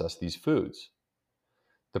and process these foods.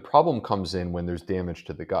 The problem comes in when there's damage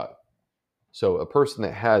to the gut. So a person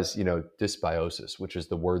that has, dysbiosis, which is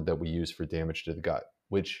the word that we use for damage to the gut,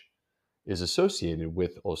 which is associated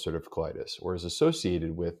with ulcerative colitis or is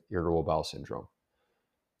associated with irritable bowel syndrome.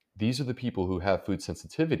 These are the people who have food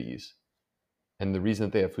sensitivities. And the reason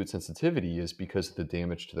that they have food sensitivity is because of the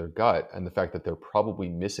damage to their gut and the fact that they're probably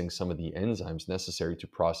missing some of the enzymes necessary to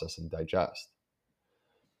process and digest.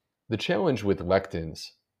 The challenge with lectins,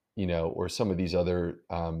 or some of these other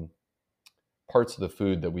parts of the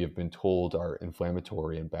food that we have been told are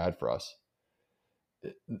inflammatory and bad for us.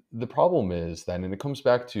 The problem is that, and it comes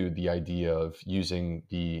back to the idea of using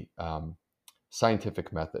the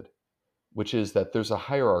scientific method, which is that there's a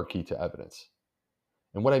hierarchy to evidence.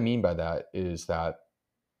 And what I mean by that is that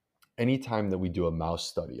anytime that we do a mouse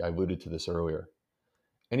study, I alluded to this earlier,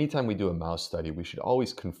 anytime we do a mouse study, we should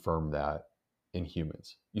always confirm that in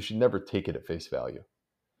humans. You should never take it at face value.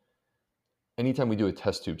 Anytime we do a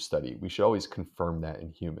test tube study, we should always confirm that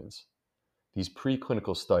in humans. These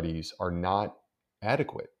preclinical studies are not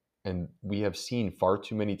adequate. And we have seen far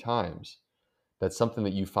too many times that something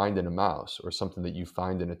that you find in a mouse or something that you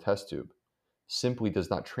find in a test tube simply does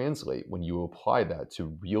not translate when you apply that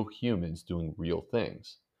to real humans doing real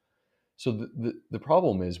things. So the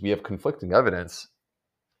problem is we have conflicting evidence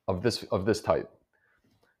of this type.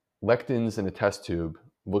 Lectins in a test tube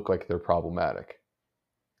look like they're problematic.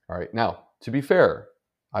 All right. Now, to be fair,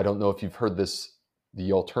 I don't know if you've heard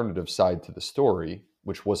the alternative side to the story,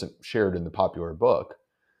 which wasn't shared in the popular book,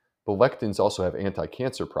 but lectins also have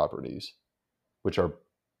anti-cancer properties, which are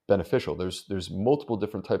beneficial. There's multiple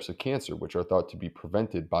different types of cancer which are thought to be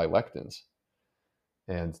prevented by lectins.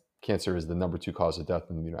 And cancer is the number 2 cause of death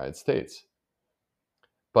in the United States.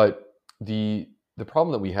 But the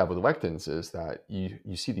problem that we have with lectins is that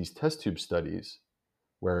you see these test tube studies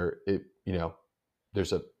where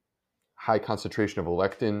there's a high concentration of a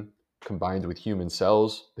lectin combined with human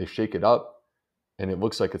cells. They shake it up and it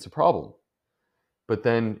looks like it's a problem. But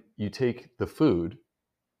then you take the food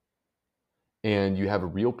and you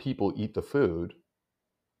have real people eat the food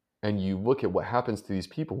and you look at what happens to these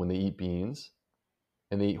people when they eat beans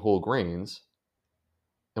and they eat whole grains,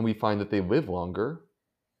 and we find that they live longer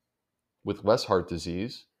with less heart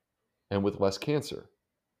disease and with less cancer.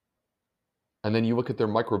 And then you look at their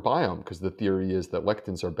microbiome, because the theory is that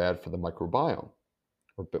lectins are bad for the microbiome,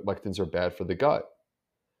 or lectins are bad for the gut.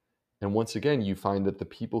 And once again, you find that the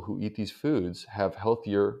people who eat these foods have a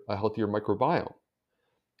healthier microbiome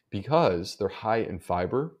because they're high in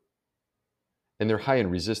fiber and they're high in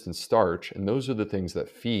resistant starch. And those are the things that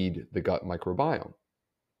feed the gut microbiome.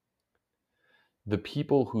 The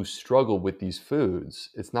people who struggle with these foods,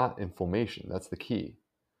 it's not inflammation. That's the key.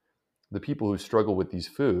 The people who struggle with these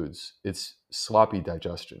foods, it's sloppy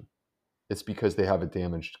digestion. It's because they have a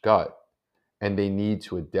damaged gut and they need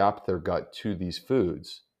to adapt their gut to these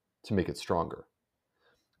foods to make it stronger.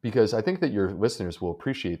 Because I think that your listeners will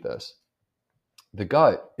appreciate this. The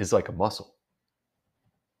gut is like a muscle.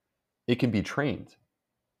 It can be trained.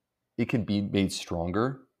 It can be made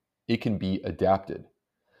stronger. It can be adapted.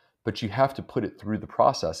 But you have to put it through the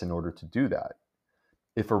process in order to do that.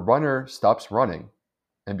 If a runner stops running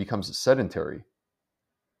and becomes sedentary,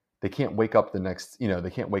 they can't wake up they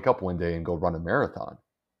can't wake up one day and go run a marathon.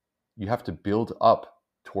 You have to build up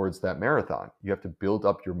towards that marathon. You have to build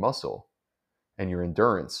up your muscle and your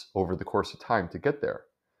endurance over the course of time to get there.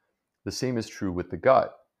 The same is true with the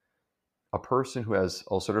gut. A person who has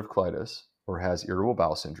ulcerative colitis or has irritable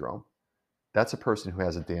bowel syndrome, that's a person who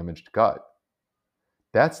has a damaged gut.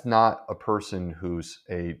 That's not a person who's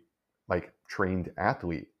a trained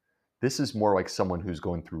athlete. This is more like someone who's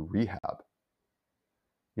going through rehab.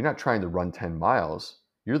 You're not trying to run 10 miles.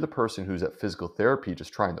 You're the person who's at physical therapy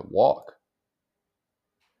just trying to walk.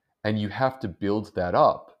 And you have to build that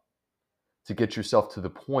up to get yourself to the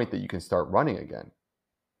point that you can start running again.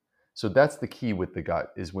 So that's the key with the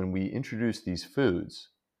gut, is when we introduce these foods,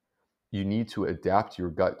 you need to adapt your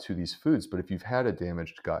gut to these foods. But if you've had a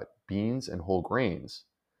damaged gut, beans and whole grains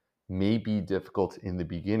may be difficult in the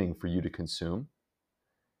beginning for you to consume.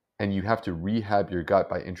 And you have to rehab your gut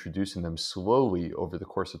by introducing them slowly over the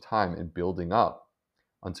course of time and building up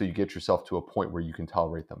until you get yourself to a point where you can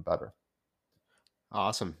tolerate them better.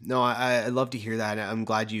 Awesome. No, I love to hear that. I'm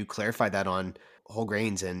glad you clarified that on whole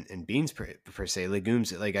grains and beans per se,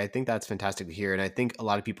 legumes. Like, I think that's fantastic to hear. And I think a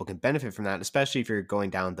lot of people can benefit from that, especially if you're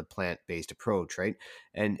going down the plant-based approach, right?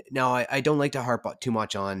 And now I don't like to harp too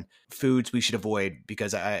much on foods we should avoid,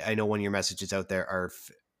 because I know one of your messages out there are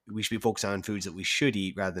we should be focused on foods that we should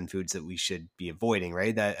eat rather than foods that we should be avoiding,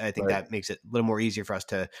 right? That I think Right. that makes it a little more easier for us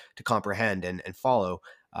to comprehend and follow.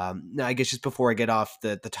 Now, I guess just before I get off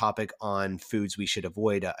the topic on foods we should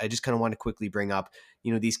avoid, I just kind of want to quickly bring up,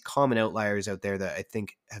 these common outliers out there that I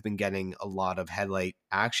think have been getting a lot of headlight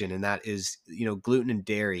action, and that is, gluten and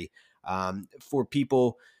dairy. For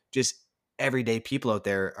people, just everyday people out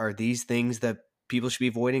there, are these things that people should be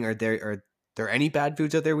avoiding? Are there any bad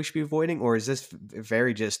foods out there we should be avoiding, or is this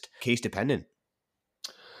very just case dependent?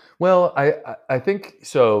 Well, I think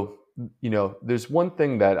so. There's one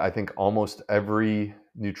thing that I think almost every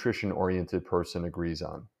nutrition oriented person agrees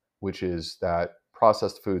on, which is that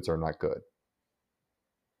processed foods are not good.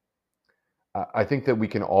 I think that we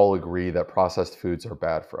can all agree that processed foods are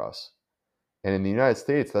bad for us. And in the United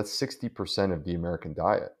States, that's 60% of the American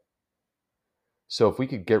diet. So if we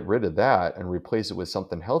could get rid of that and replace it with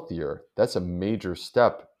something healthier, that's a major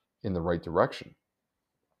step in the right direction.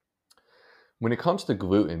 When it comes to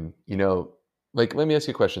gluten, let me ask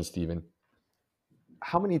you a question, Stephen.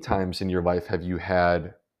 How many times in your life have you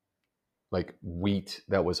had wheat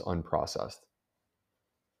that was unprocessed?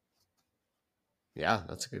 Yeah,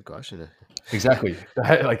 that's a good question. Exactly.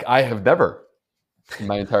 I have never in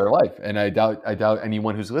my entire life, and I doubt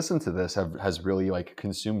anyone who's listened to this has really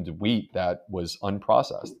consumed wheat that was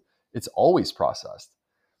unprocessed. It's always processed.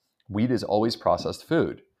 Wheat is always processed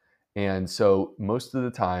food, and so most of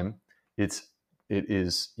the time, it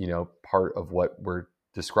is part of what we're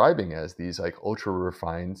describing as these ultra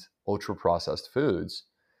refined, ultra processed foods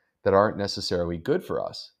that aren't necessarily good for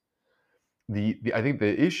us. I think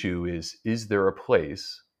the issue is there a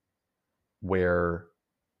place where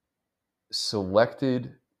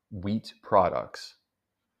selected wheat products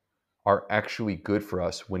are actually good for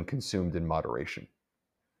us when consumed in moderation?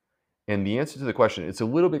 And the answer to the question, it's a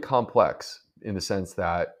little bit complex in the sense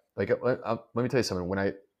that, let me tell you something.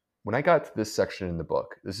 When I got to this section in the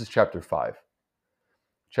book, this is chapter 5.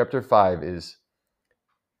 Chapter 5 is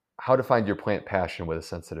how to find your plant passion with a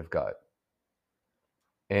sensitive gut.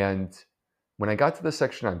 And when I got to the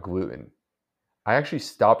section on gluten, I actually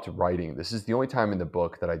stopped writing. This is the only time in the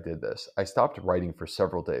book that I did this. I stopped writing for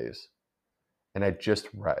several days, and I just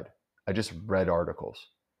read articles,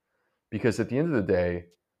 because at the end of the day,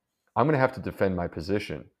 I'm going to have to defend my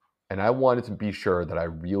position, and I wanted to be sure that I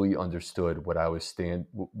really understood where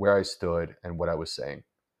I stood and what I was saying.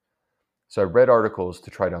 So I read articles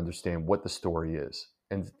to try to understand what the story is.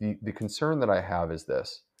 And the concern that I have is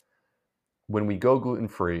this: when we go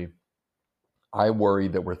gluten-free, I worry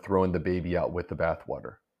that we're throwing the baby out with the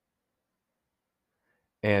bathwater.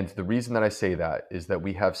 And the reason that I say that is that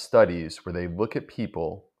we have studies where they look at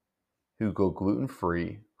people who go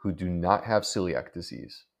gluten-free who do not have celiac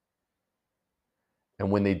disease. And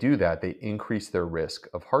when they do that, they increase their risk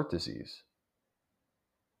of heart disease.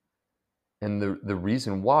 And the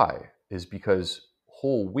reason why is because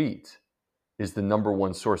whole wheat is the number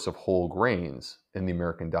one source of whole grains in the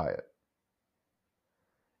American diet.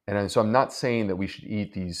 And so I'm not saying that we should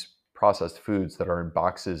eat these processed foods that are in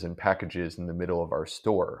boxes and packages in the middle of our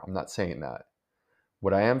store. I'm not saying that.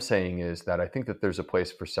 What I am saying is that I think that there's a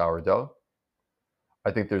place for sourdough.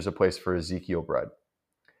 I think there's a place for Ezekiel bread.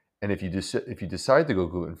 And if you decide to go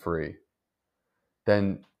gluten-free,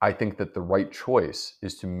 then I think that the right choice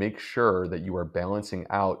is to make sure that you are balancing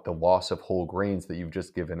out the loss of whole grains that you've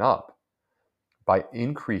just given up by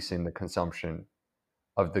increasing the consumption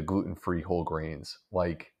of the gluten-free whole grains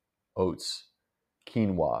like oats,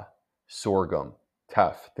 quinoa, sorghum,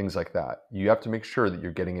 teff, things like that. You have to make sure that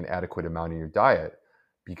you're getting an adequate amount in your diet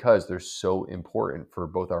because they're so important for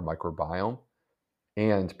both our microbiome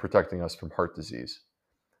and protecting us from heart disease.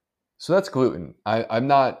 So that's gluten. I'm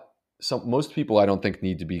not, most people I don't think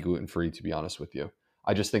need to be gluten-free, to be honest with you.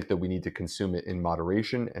 I just think that we need to consume it in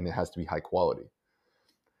moderation and it has to be high quality.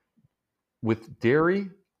 With dairy,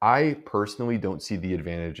 I personally don't see the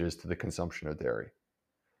advantages to the consumption of dairy.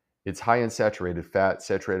 It's high in saturated fat.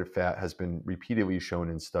 Saturated fat has been repeatedly shown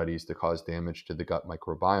in studies to cause damage to the gut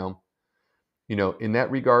microbiome. In that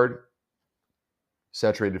regard,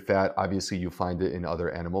 saturated fat, obviously you find it in other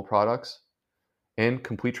animal products. And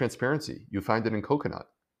complete transparency, you find it in coconut.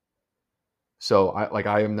 So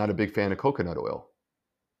I am not a big fan of coconut oil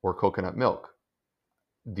or coconut milk.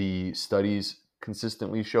 The studies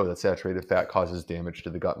consistently show that saturated fat causes damage to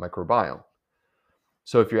the gut microbiome.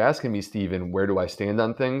 So if you're asking me, Stephen, where do I stand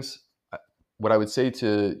on things? What I would say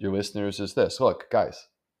to your listeners is this. Look, guys,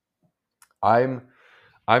 I'm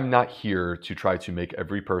not here to try to make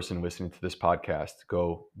every person listening to this podcast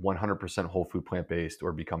go 100% whole food plant-based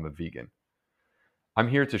or become a vegan. I'm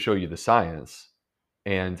here to show you the science,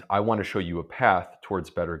 and I want to show you a path towards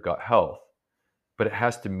better gut health, but it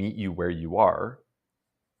has to meet you where you are.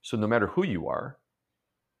 So no matter who you are,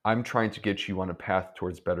 I'm trying to get you on a path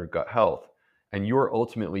towards better gut health, and you're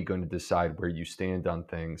ultimately going to decide where you stand on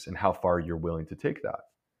things and how far you're willing to take that.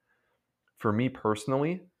 For me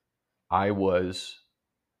personally, I was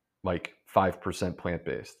like 5%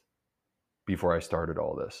 plant-based before I started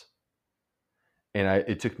all this. And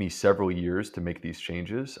it took me several years to make these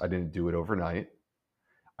changes. I didn't do it overnight.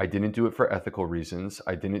 I didn't do it for ethical reasons.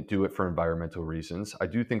 I didn't do it for environmental reasons. I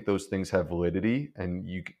do think those things have validity, and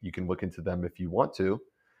you can look into them if you want to.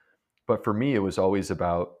 But for me, it was always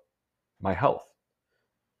about my health.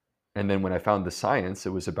 And then when I found the science,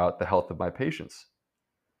 it was about the health of my patients.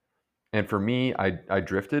 And for me, I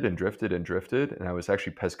drifted and drifted and drifted. And I was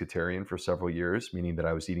actually pescatarian for several years, meaning that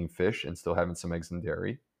I was eating fish and still having some eggs and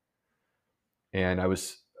dairy. And I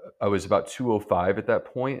was about 205 at that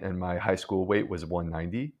point, and my high school weight was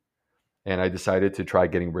 190. And I decided to try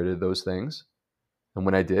getting rid of those things. And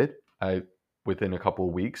when I did, within a couple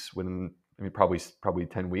of weeks, probably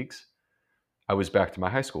 10 weeks, I was back to my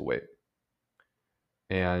high school weight.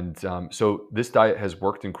 And so this diet has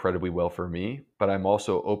worked incredibly well for me, but I'm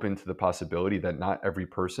also open to the possibility that not every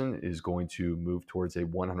person is going to move towards a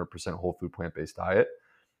 100% whole food plant-based diet.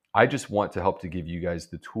 I just want to help to give you guys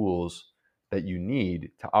the tools that you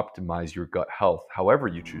need to optimize your gut health, however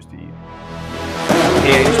you choose to eat.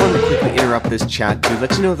 Hey, I just wanted to quickly interrupt this chat to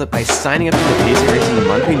let you know that by signing up to the Pacing Racing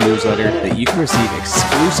monthly newsletter, that you can receive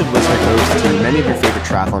exclusive listener codes to many of your favorite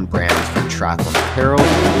triathlon brands, from triathlon apparel,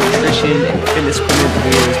 nutrition, and fitness equipment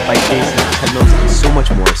videos, bike cases, treadmills, and so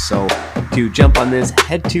much more. So to jump on this,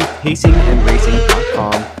 head to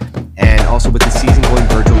pacingandracing.com. And also, with the season going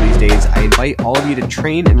virtual these days, I invite all of you to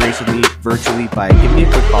train and race with me virtually by giving me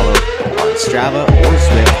a quick follow on Strava or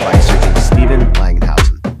Swift by searching Stephen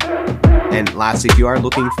Langenhausen. And lastly, if you are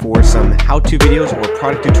looking for some how-to videos or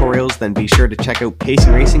product tutorials, then be sure to check out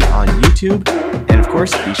Pacing Racing on YouTube. And of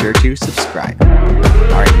course, be sure to subscribe. All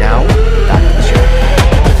right, now back to the show.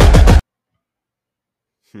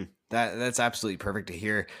 That's absolutely perfect to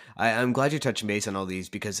hear. I'm glad you're touching base on all these,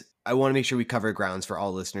 because I want to make sure we cover grounds for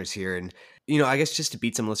all listeners here. And, I guess just to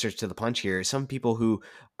beat some listeners to the punch here, some people who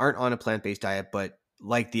aren't on a plant-based diet but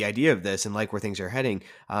like the idea of this and like where things are heading,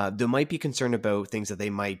 they might be concerned about things that they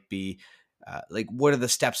might be like, what are the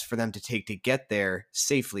steps for them to take to get there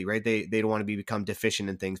safely, right? They don't want to become deficient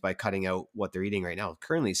in things by cutting out what they're eating right now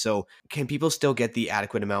currently. So can people still get the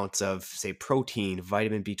adequate amounts of, say, protein,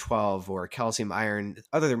 vitamin B12, or calcium, iron,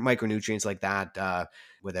 other micronutrients like that,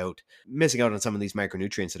 without missing out on some of these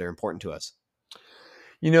micronutrients that are important to us?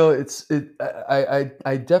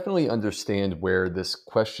 I definitely understand where this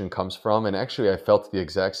question comes from. And actually, I felt the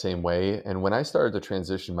exact same way. And when I started to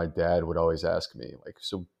transition, my dad would always ask me, like,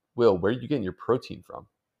 so Will, where are you getting your protein from?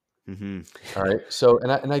 Mm-hmm. All right. So,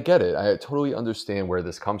 and I get it. I totally understand where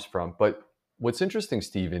this comes from. But what's interesting,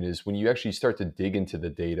 Stephen, is when you actually start to dig into the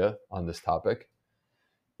data on this topic,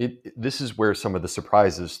 this is where some of the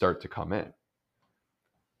surprises start to come in.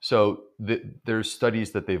 So there's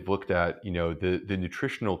studies that they've looked at, the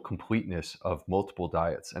nutritional completeness of multiple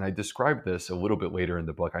diets. And I described this a little bit later in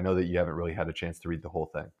the book. I know that you haven't really had a chance to read the whole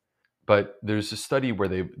thing. But there's a study where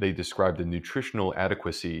they described the nutritional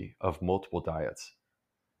adequacy of multiple diets.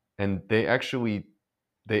 And they actually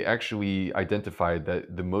identified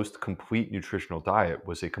that the most complete nutritional diet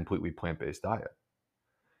was a completely plant-based diet.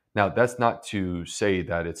 Now, that's not to say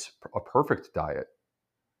that it's a perfect diet.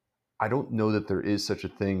 I don't know that there is such a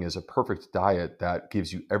thing as a perfect diet that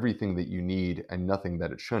gives you everything that you need and nothing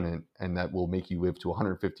that it shouldn't, and that will make you live to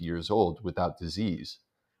 150 years old without disease.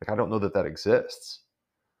 Like, I don't know that that exists.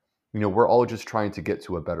 We're all just trying to get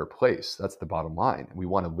to a better place. That's the bottom line. We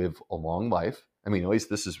want to live a long life. I mean, at least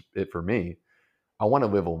this is it for me. I want to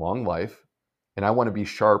live a long life, and I want to be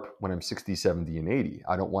sharp when I'm 60, 70, and 80.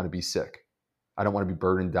 I don't want to be sick. I don't want to be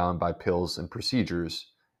burdened down by pills and procedures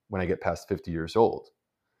when I get past 50 years old.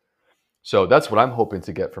 So that's what I'm hoping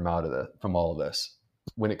to get from all of this.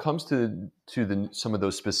 When it comes to some of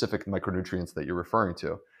those specific micronutrients that you're referring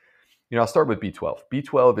to, I'll start with B12.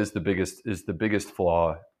 B12 is the biggest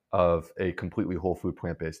flaw of a completely whole food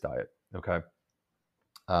plant-based diet. Okay,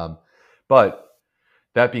 but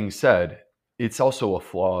that being said, it's also a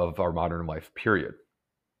flaw of our modern life, period.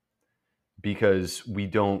 Because we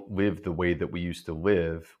don't live the way that we used to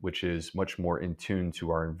live, which is much more in tune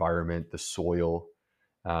to our environment, the soil.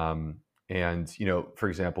 And, for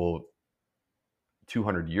example,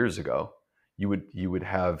 200 years ago, you would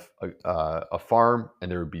have a farm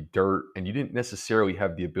and there would be dirt, and you didn't necessarily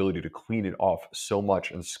have the ability to clean it off so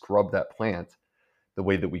much and scrub that plant the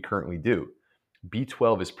way that we currently do.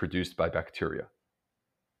 B12 is produced by bacteria.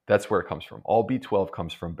 That's where it comes from. All B12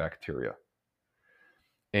 comes from bacteria.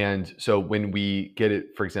 And so when we get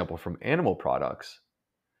it, for example, from animal products,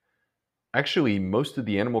 actually most of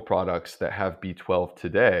the animal products that have B12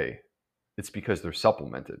 today, it's because they're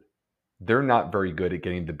supplemented. They're not very good at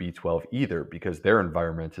getting the B12 either because their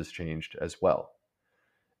environment has changed as well.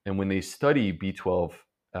 And when they study B12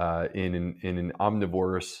 in an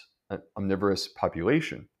omnivorous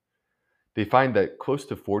population, they find that close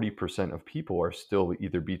to 40% of people are still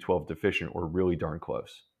either B12 deficient or really darn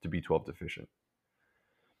close to B12 deficient.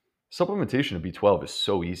 Supplementation of B12 is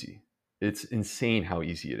so easy. It's insane how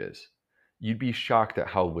easy it is. You'd be shocked at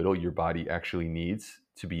how little your body actually needs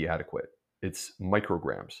to be adequate. It's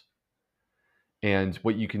micrograms. And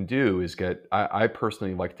what you can do is I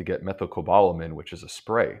personally like to get methylcobalamin, which is a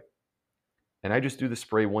spray. And I just do the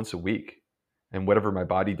spray once a week. And whatever my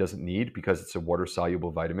body doesn't need, because it's a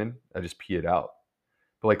water-soluble vitamin, I just pee it out.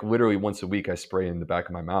 But like literally once a week, I spray in the back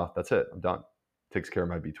of my mouth. That's it. I'm done. Takes care of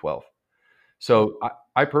my B12. So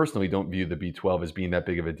I personally don't view the B12 as being that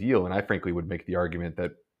big of a deal. And I frankly would make the argument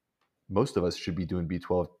that most of us should be doing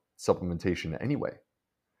B12 supplementation anyway.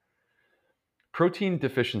 Protein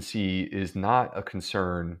deficiency is not a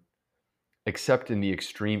concern except in the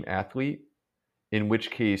extreme athlete, in which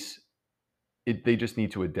case they just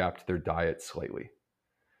need to adapt their diet slightly.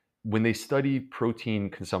 When they study protein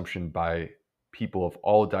consumption by people of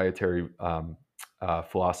all dietary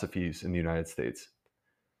philosophies in the United States,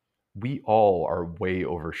 we all are way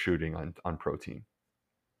overshooting on protein.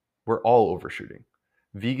 We're all overshooting.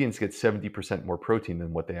 Vegans get 70% more protein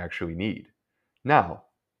than what they actually need. Now,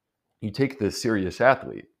 you take the serious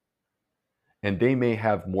athlete, and they may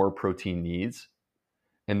have more protein needs,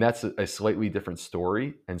 and that's a slightly different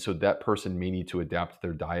story. And so that person may need to adapt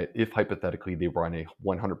their diet. If hypothetically they run a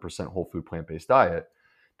 100% whole food plant-based diet,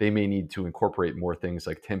 they may need to incorporate more things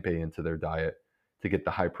like tempeh into their diet to get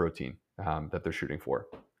the high protein that they're shooting for.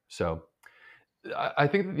 So I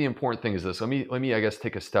think that the important thing is this. Let me I guess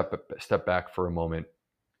take a step back for a moment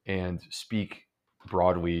and speak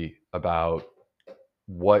broadly about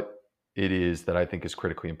what it is that I think is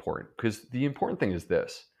critically important. Because the important thing is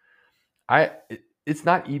this. It's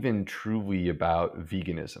not even truly about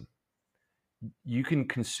veganism. You can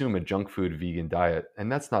consume a junk food vegan diet,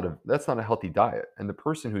 and that's not a healthy diet. And the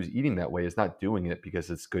person who's eating that way is not doing it because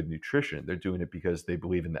it's good nutrition. They're doing it because they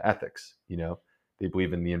believe in the ethics, They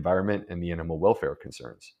believe in the environment and the animal welfare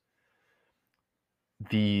concerns.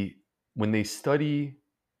 When they study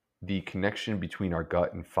the connection between our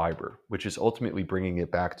gut and fiber, which is ultimately bringing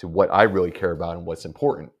it back to what I really care about and what's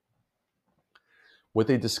important, what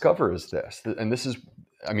they discover is this, and this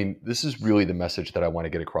is really the message that I want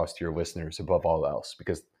to get across to your listeners above all else,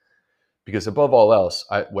 because above all else,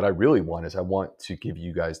 what I really want is I want to give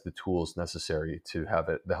you guys the tools necessary to have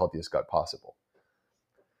the healthiest gut possible.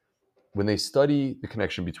 When they study the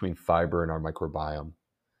connection between fiber and our microbiome,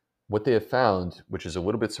 what they have found, which is a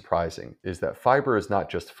little bit surprising, is that fiber is not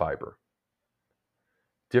just fiber.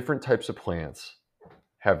 Different types of plants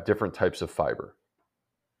have different types of fiber.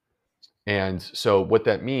 And so what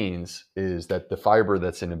that means is that the fiber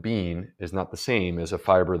that's in a bean is not the same as a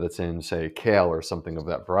fiber that's in, say, kale or something of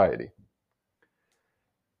that variety.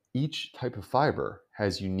 Each type of fiber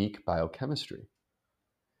has unique biochemistry.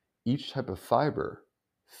 Each type of fiber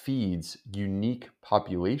feeds unique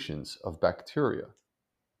populations of bacteria.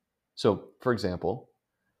 So, for example,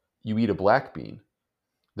 you eat a black bean,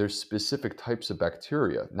 there's specific types of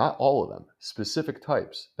bacteria, not all of them, specific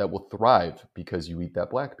types that will thrive because you eat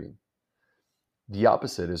that black bean. The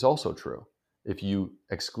opposite is also true. If you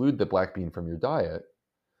exclude the black bean from your diet,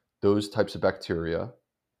 those types of bacteria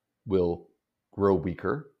will grow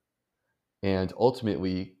weaker and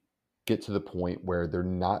ultimately get to the point where they're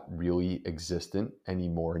not really existent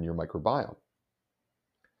anymore in your microbiome.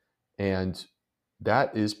 And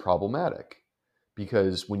that is problematic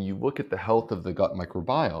because when you look at the health of the gut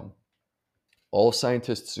microbiome, all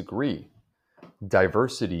scientists agree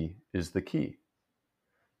diversity is the key.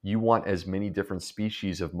 You want as many different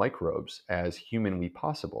species of microbes as humanly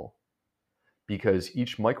possible because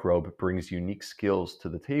each microbe brings unique skills to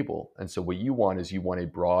the table. And so what you want is you want a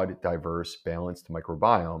broad, diverse, balanced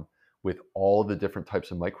microbiome with all the different types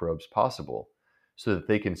of microbes possible so that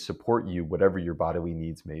they can support you whatever your bodily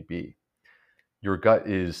needs may be. Your gut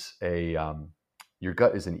is an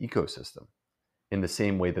ecosystem in the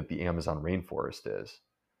same way that the Amazon rainforest is.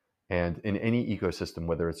 And in any ecosystem,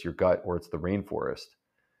 whether it's your gut or it's the rainforest,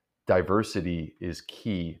 diversity is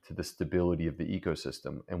key to the stability of the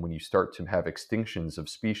ecosystem. And when you start to have extinctions of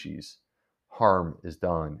species, harm is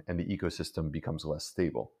done and the ecosystem becomes less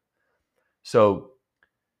stable. So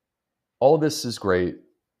all this is great.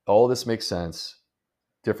 All this makes sense.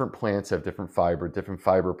 Different plants have different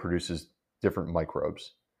fiber produces different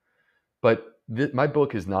microbes. But my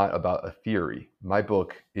book is not about a theory. My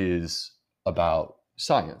book is about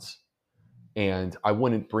science. And I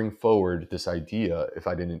wouldn't bring forward this idea if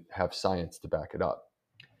I didn't have science to back it up.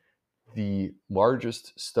 The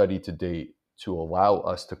largest study to date to allow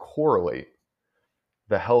us to correlate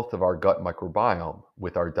the health of our gut microbiome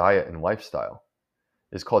with our diet and lifestyle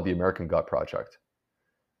is called the American Gut Project.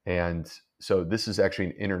 And so this is actually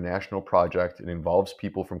an international project. It involves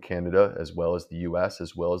people from Canada, as well as the US,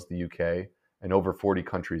 as well as the UK, and over 40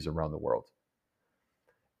 countries around the world.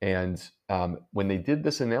 And when they did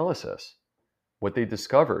this analysis, what they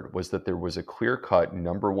discovered was that there was a clear-cut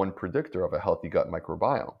number one predictor of a healthy gut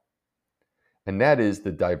microbiome. And that is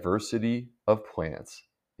the diversity of plants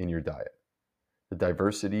in your diet. The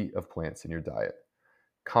diversity of plants in your diet.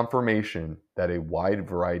 Confirmation that a wide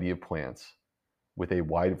variety of plants with a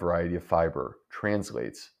wide variety of fiber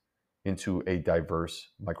translates into a diverse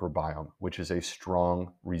microbiome, which is a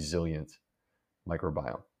strong, resilient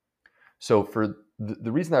microbiome. So for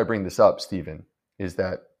the reason I bring this up, Stephen, is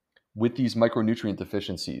that with these micronutrient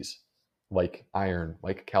deficiencies, like iron,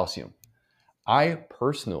 like calcium, I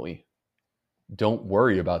personally don't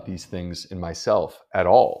worry about these things in myself at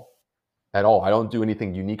all. At all. I don't do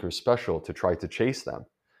anything unique or special to try to chase them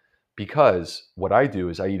because what I do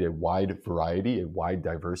is I eat a wide variety, a wide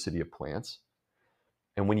diversity of plants.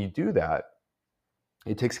 And when you do that,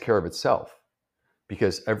 it takes care of itself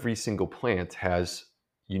because every single plant has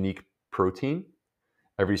unique protein.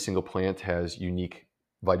 Every single plant has unique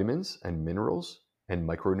vitamins and minerals and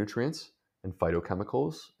micronutrients and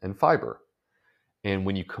phytochemicals and fiber. And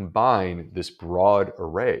when you combine this broad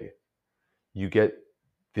array, you get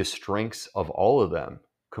the strengths of all of them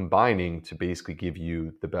combining to basically give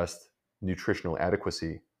you the best nutritional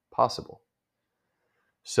adequacy possible.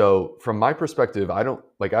 So from my perspective, let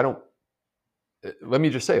me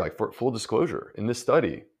just say, like, for full disclosure, in this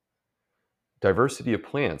study, diversity of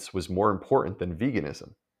plants was more important than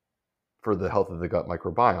veganism for the health of the gut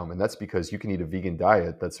microbiome. And that's because you can eat a vegan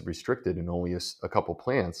diet that's restricted in only a couple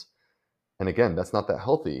plants. And again, that's not that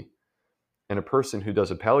healthy. And a person who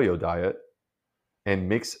does a paleo diet and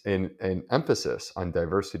makes an emphasis on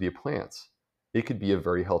diversity of plants, it could be a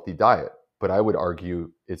very healthy diet. But I would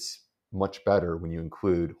argue it's much better when you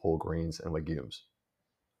include whole grains and legumes.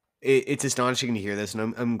 It's astonishing to hear this,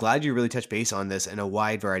 and I'm glad you really touched base on this and a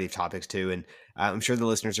wide variety of topics too. And I'm sure the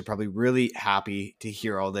listeners are probably really happy to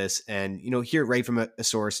hear all this and hear it right from a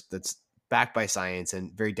source that's backed by science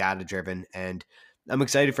and very data driven. And I'm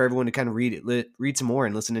excited for everyone to kind of read some more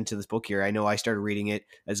and listen into this book here. I know I started reading it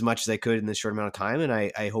as much as I could in this short amount of time, and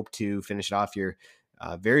I hope to finish it off here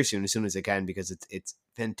very soon, as soon as I can, because it's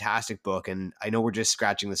fantastic book. And I know we're just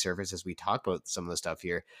scratching the surface as we talk about some of the stuff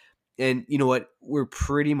here. And you know what? We're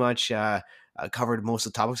pretty much covered most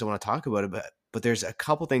of the topics I want to talk about, but there's a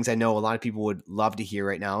couple things I know a lot of people would love to hear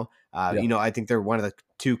right now. Yeah. I think they're one of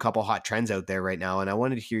the couple hot trends out there right now, and I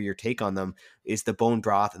wanted to hear your take on them. Is the bone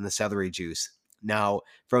broth and the celery juice. Now,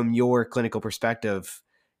 from your clinical perspective,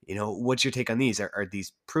 what's your take on these? Are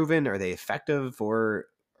these proven? Are they effective, or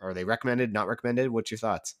are they recommended, not recommended? What's your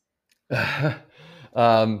thoughts?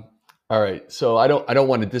 um, all right. So I don't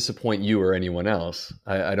want to disappoint you or anyone else.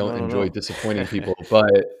 I don't No, no, enjoy no. disappointing people,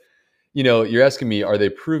 but you're asking me, are they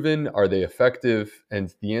proven? Are they effective?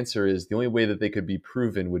 And the answer is the only way that they could be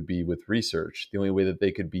proven would be with research. The only way that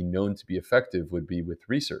they could be known to be effective would be with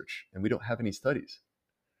research. And we don't have any studies.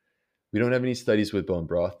 We don't have any studies with bone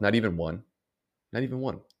broth, not even one, not even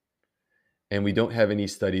one. And we don't have any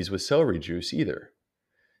studies with celery juice either.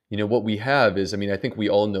 What we have is, I think we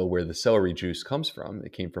all know where the celery juice comes from.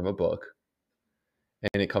 It came from a book,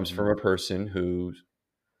 and it comes Mhm. from a person who,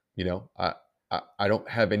 you know, I, I don't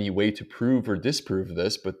have any way to prove or disprove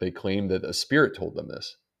this, but they claim that a spirit told them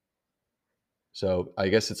this. So I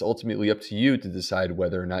guess it's ultimately up to you to decide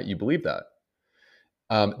whether or not you believe that.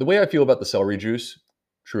 The way I feel about the celery juice,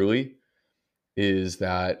 truly, is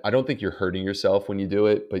that I don't think you're hurting yourself when you do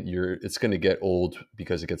it, but it's going to get old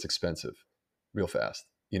because it gets expensive real fast.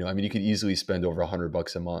 You could easily spend over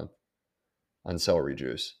 $100 a month on celery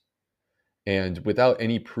juice. And without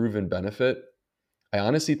any proven benefit, I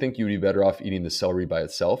honestly think you'd be better off eating the celery by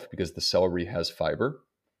itself because the celery has fiber.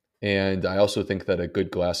 And I also think that a good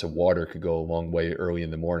glass of water could go a long way early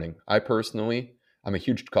in the morning. I'm a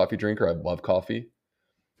huge coffee drinker. I love coffee,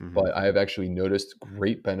 Mhm. but I have actually noticed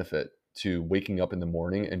great benefit to waking up in the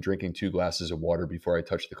morning and drinking 2 glasses of water before I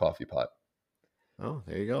touch the coffee pot. Oh,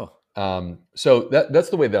 there you go. So that's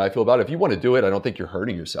the way that I feel about it. If you want to do it, I don't think you're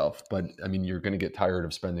hurting yourself, but you're going to get tired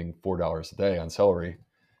of spending $4 a day on celery,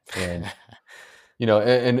 and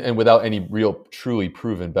and without any real truly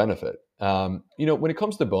proven benefit. When it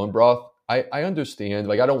comes to bone broth, I understand.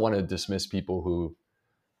 Like, I don't want to dismiss people who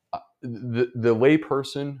the lay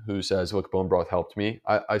person who says, "Look, bone broth helped me."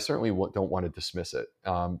 I certainly don't want to dismiss it.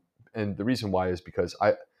 And the reason why is because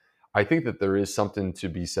I think that there is something to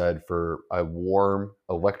be said for a warm,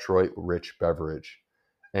 electrolyte-rich beverage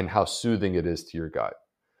and how soothing it is to your gut.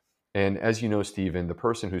 And as you know, Stephen, the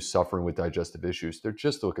person who's suffering with digestive issues, they're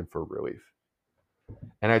just looking for relief.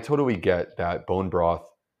 And I totally get that bone broth,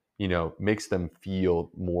 makes them feel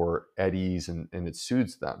more at ease and it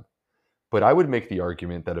soothes them. But I would make the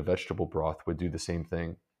argument that a vegetable broth would do the same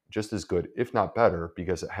thing just as good, if not better,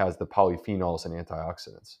 because it has the polyphenols and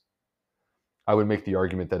antioxidants. I would make the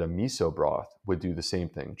argument that a miso broth would do the same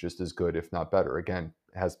thing, just as good, if not better. Again,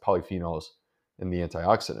 it has polyphenols and the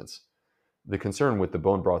antioxidants. The concern with the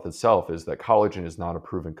bone broth itself is that collagen is not a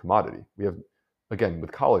proven commodity. Again,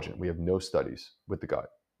 with collagen, we have no studies with the gut.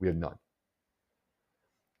 We have none.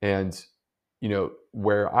 And,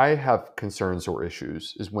 where I have concerns or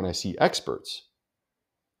issues is when I see experts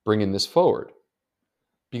bringing this forward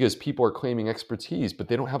because people are claiming expertise, but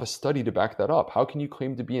they don't have a study to back that up. How can you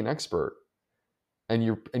claim to be an expert and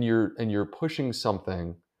you're pushing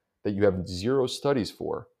something that you have zero studies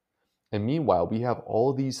for? And meanwhile, we have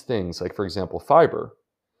all these things, like, for example, fiber,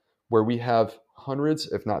 where we have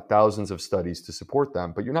hundreds, if not thousands, of studies to support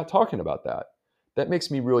them, but you're not talking about that. That makes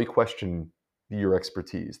me really question your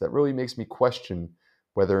expertise. That really makes me question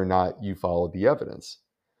whether or not you follow the evidence.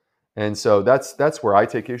 And so that's where I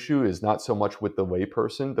take issue, is not so much with the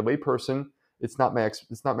layperson. The layperson, it's not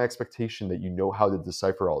my expectation that you know how to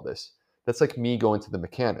decipher all this. That's like me going to the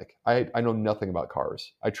mechanic. I know nothing about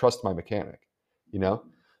cars. I trust my mechanic, you know?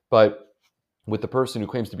 But with the person who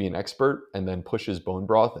claims to be an expert and then pushes bone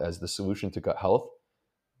broth as the solution to gut health,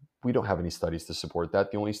 we don't have any studies to support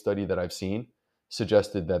that. The only study that I've seen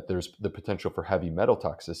suggested that there's the potential for heavy metal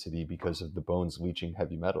toxicity because of the bones leaching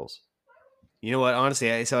heavy metals. You know what?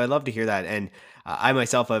 Honestly, so I love to hear that, and I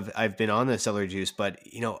myself I've been on the celery juice, but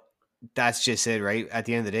that's just it, right? At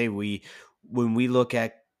the end of the day, when we look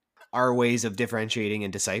at our ways of differentiating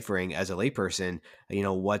and deciphering as a layperson,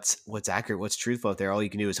 what's accurate, what's truthful out there. All you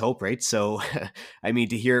can do is hope, right? So, I mean,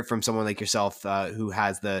 to hear it from someone like yourself who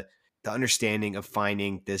has the understanding of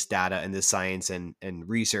finding this data and this science and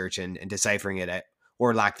research and deciphering it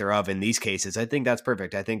or lack thereof in these cases, I think that's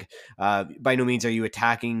perfect. I think by no means are you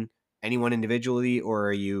attacking anyone individually or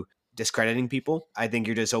are you discrediting people. I think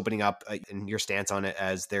you're just opening up in your stance on it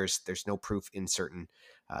as there's no proof in certain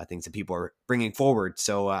things that people are bringing forward.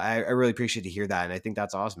 So I really appreciate to hear that. And I think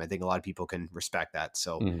that's awesome. I think a lot of people can respect that.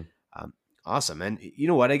 So Mhm. um, awesome. And you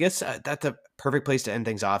know what, I guess that's a perfect place to end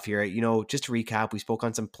things off here. Just to recap, we spoke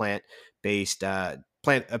on some plant-based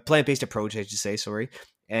plant-based approach, I should say, sorry.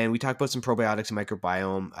 And we talked about some probiotics and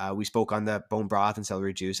microbiome. We spoke on the bone broth and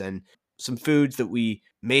celery juice and some foods that we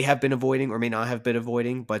may have been avoiding or may not have been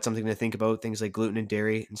avoiding, but something to think about, things like gluten and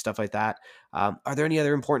dairy and stuff like that. Are there any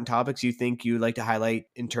other important topics you think you'd like to highlight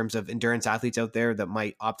in terms of endurance athletes out there that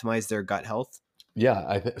might optimize their gut health?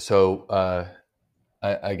 Yeah, so.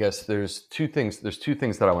 I guess there's two things. There's two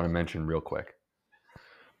things that I want to mention real quick.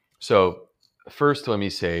 So, first, let me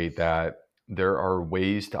say that there are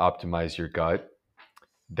ways to optimize your gut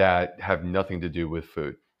that have nothing to do with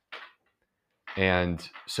food. And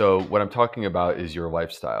so, what I'm talking about is your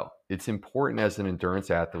lifestyle. It's important as an endurance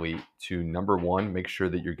athlete to, number one, make sure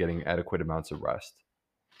that you're getting adequate amounts of rest.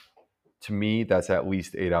 To me, that's at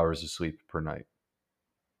least 8 hours of sleep per night.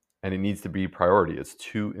 And it needs to be priority. It's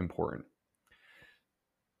too important.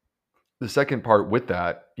 The second part with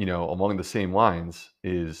that, along the same lines,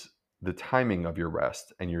 is the timing of your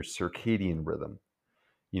rest and your circadian rhythm.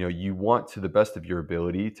 You want, to the best of your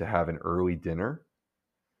ability, to have an early dinner,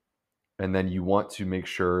 and then you want to make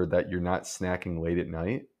sure that you're not snacking late at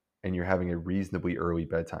night and you're having a reasonably early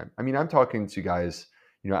bedtime. I mean, I'm talking to guys,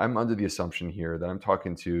 I'm under the assumption here that I'm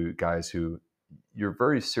talking to guys who, you're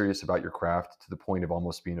very serious about your craft to the point of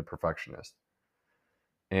almost being a perfectionist.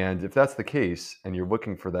 And if that's the case and you're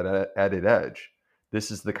looking for that added edge,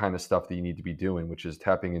 this is the kind of stuff that you need to be doing, which is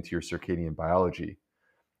tapping into your circadian biology,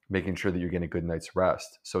 making sure that you're getting a good night's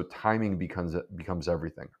rest. So timing becomes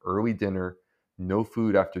everything. Early dinner, no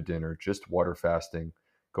food after dinner, just water fasting.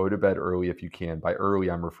 Go to bed early if you can. By early,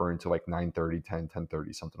 I'm referring to like 9:30, 10,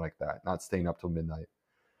 10:30, something like that. Not staying up till midnight.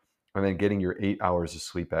 And then getting your 8 hours of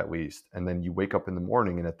sleep at least. And then you wake up in the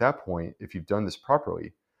morning. And at that point, if you've done this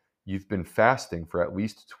properly, you've been fasting for at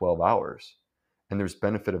least 12 hours. And there's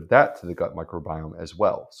benefit of that to the gut microbiome as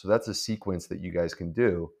well. So that's a sequence that you guys can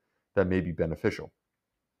do that may be beneficial.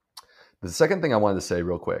 The second thing I wanted to say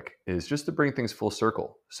real quick is just to bring things full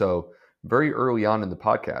circle. So very early on in the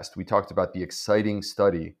podcast, we talked about the exciting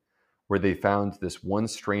study where they found this one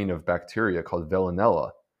strain of bacteria called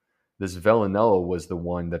Veillonella. This Veillonella was the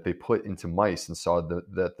one that they put into mice and saw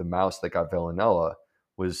that the mouse that got Veillonella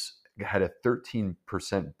had a 13%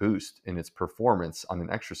 boost in its performance on an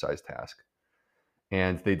exercise task.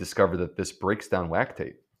 And they discovered that this breaks down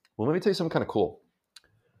lactate. Well, let me tell you something kind of cool.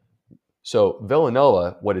 So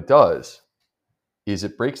Veillonella, what it does is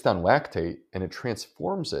it breaks down lactate and it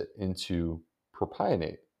transforms it into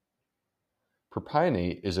propionate.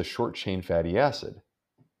 Propionate is a short-chain fatty acid.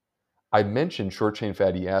 I mentioned short-chain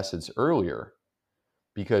fatty acids earlier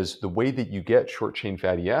because the way that you get short-chain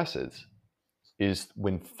fatty acids is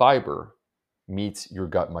when fiber meets your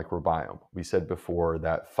gut microbiome. We said before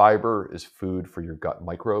that fiber is food for your gut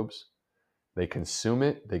microbes. They consume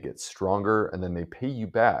it, they get stronger, and then they pay you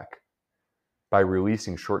back by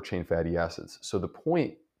releasing short-chain fatty acids. So the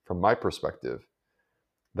point, from my perspective,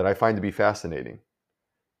 that I find to be fascinating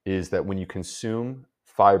is that when you consume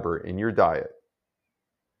fiber in your diet,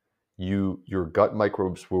 your gut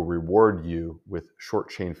microbes will reward you with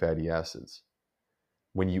short-chain fatty acids.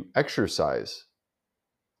 When you exercise,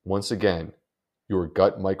 once again, your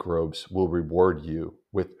gut microbes will reward you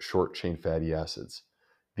with short-chain fatty acids.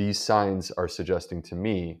 These signs are suggesting to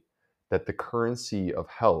me that the currency of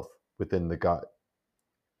health within the gut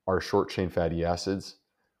are short-chain fatty acids.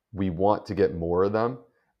 We want to get more of them.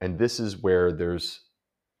 And this is where there's,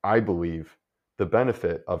 I believe, the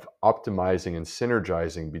benefit of optimizing and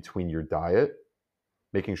synergizing between your diet,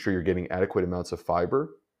 making sure you're getting adequate amounts of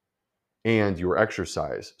fiber, and your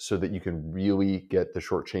exercise so that you can really get the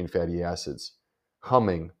short-chain fatty acids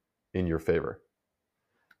humming in your favor.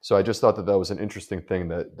 So I just thought that was an interesting thing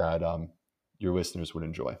that your listeners would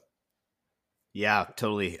enjoy. Yeah,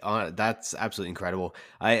 totally. That's absolutely incredible.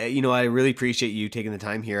 I really appreciate you taking the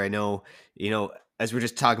time here. I know, as we're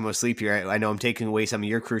just talking about sleep here, I know I'm taking away some of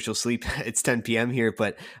your crucial sleep. It's 10 p.m. here,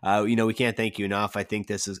 but we can't thank you enough. I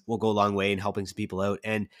think will go a long way in helping some people out.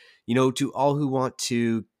 And, to all who want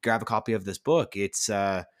to grab a copy of this book, it's,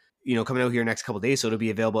 coming out here next couple of days. So it'll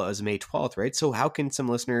be available as May 12th, right? So how can some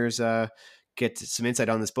listeners get some insight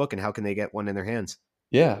on this book and how can they get one in their hands?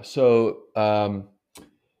 Yeah. So,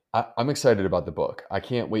 I'm excited about the book. I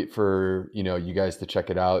can't wait for you guys to check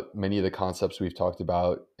it out. Many of the concepts we've talked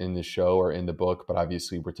about in the show are in the book, but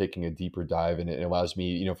obviously we're taking a deeper dive, and it allows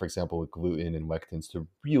me, for example, with gluten and lectins, to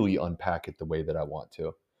really unpack it the way that I want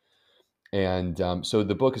to. And so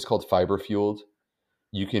the book is called Fiber Fueled.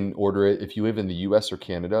 You can order it if you live in the U.S. or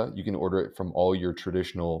Canada. You can order it from all your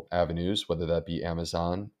traditional avenues, whether that be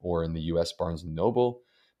Amazon or in the U.S. Barnes and Noble.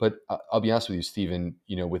 But I'll be honest with you, Stephen.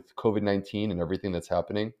 With COVID-19 and everything that's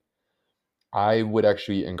happening, I would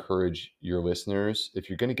actually encourage your listeners, if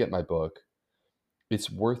you're going to get my book,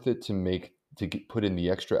 it's worth it put in the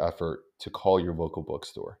extra effort to call your local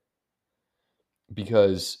bookstore,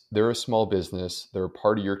 because they're a small business, they're a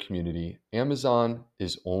part of your community. Amazon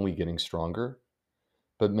is only getting stronger,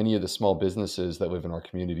 but many of the small businesses that live in our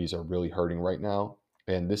communities are really hurting right now.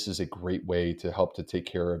 And this is a great way to help to take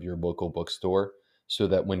care of your local bookstore. so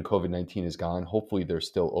that when COVID-19 is gone, hopefully they're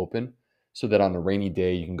still open, so that on a rainy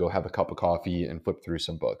day, you can go have a cup of coffee and flip through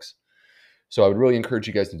some books. So I would really encourage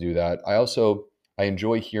you guys to do that. I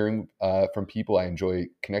enjoy hearing from people. I enjoy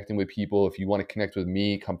connecting with people. If you want to connect with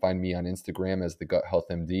me, come find me on Instagram as the Gut Health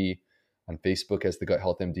MD, on Facebook as the Gut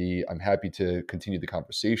Health MD. I'm happy to continue the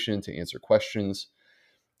conversation, to answer questions.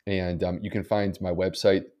 And you can find my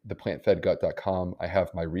website, theplantfedgut.com. I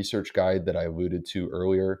have my research guide that I alluded to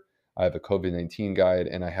earlier. I have a COVID-19 guide,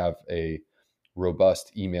 and I have a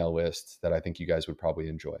robust email list that I think you guys would probably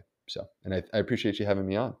enjoy. So, and I appreciate you having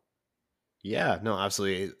me on. Yeah, no,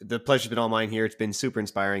 absolutely. The pleasure's been all mine here. It's been super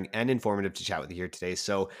inspiring and informative to chat with you here today.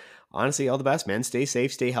 So honestly, all the best, man. Stay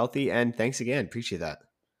safe, stay healthy, and thanks again. Appreciate that.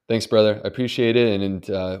 Thanks, brother. I appreciate it,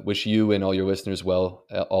 and wish you and all your listeners well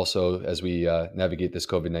also as we navigate this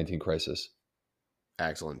COVID-19 crisis.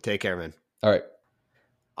 Excellent. Take care, man. All right.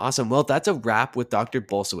 Awesome. Well, that's a wrap with Dr.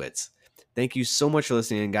 Bulsiewicz. Thank you so much for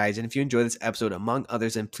listening, guys. And if you enjoyed this episode, among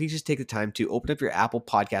others, then please just take the time to open up your Apple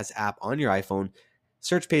Podcast app on your iPhone,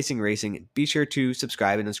 search Pacing Racing, be sure to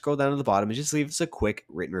subscribe, and then scroll down to the bottom and just leave us a quick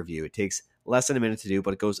written review. It takes less than a minute to do,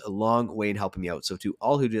 but it goes a long way in helping me out. So to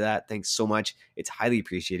all who do that, thanks so much. It's highly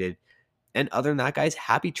appreciated. And other than that, guys,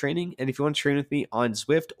 happy training. And if you want to train with me on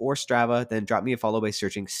Zwift or Strava, then drop me a follow by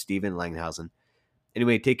searching Steven Langenhausen.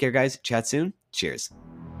 Anyway, take care, guys. Chat soon. Cheers.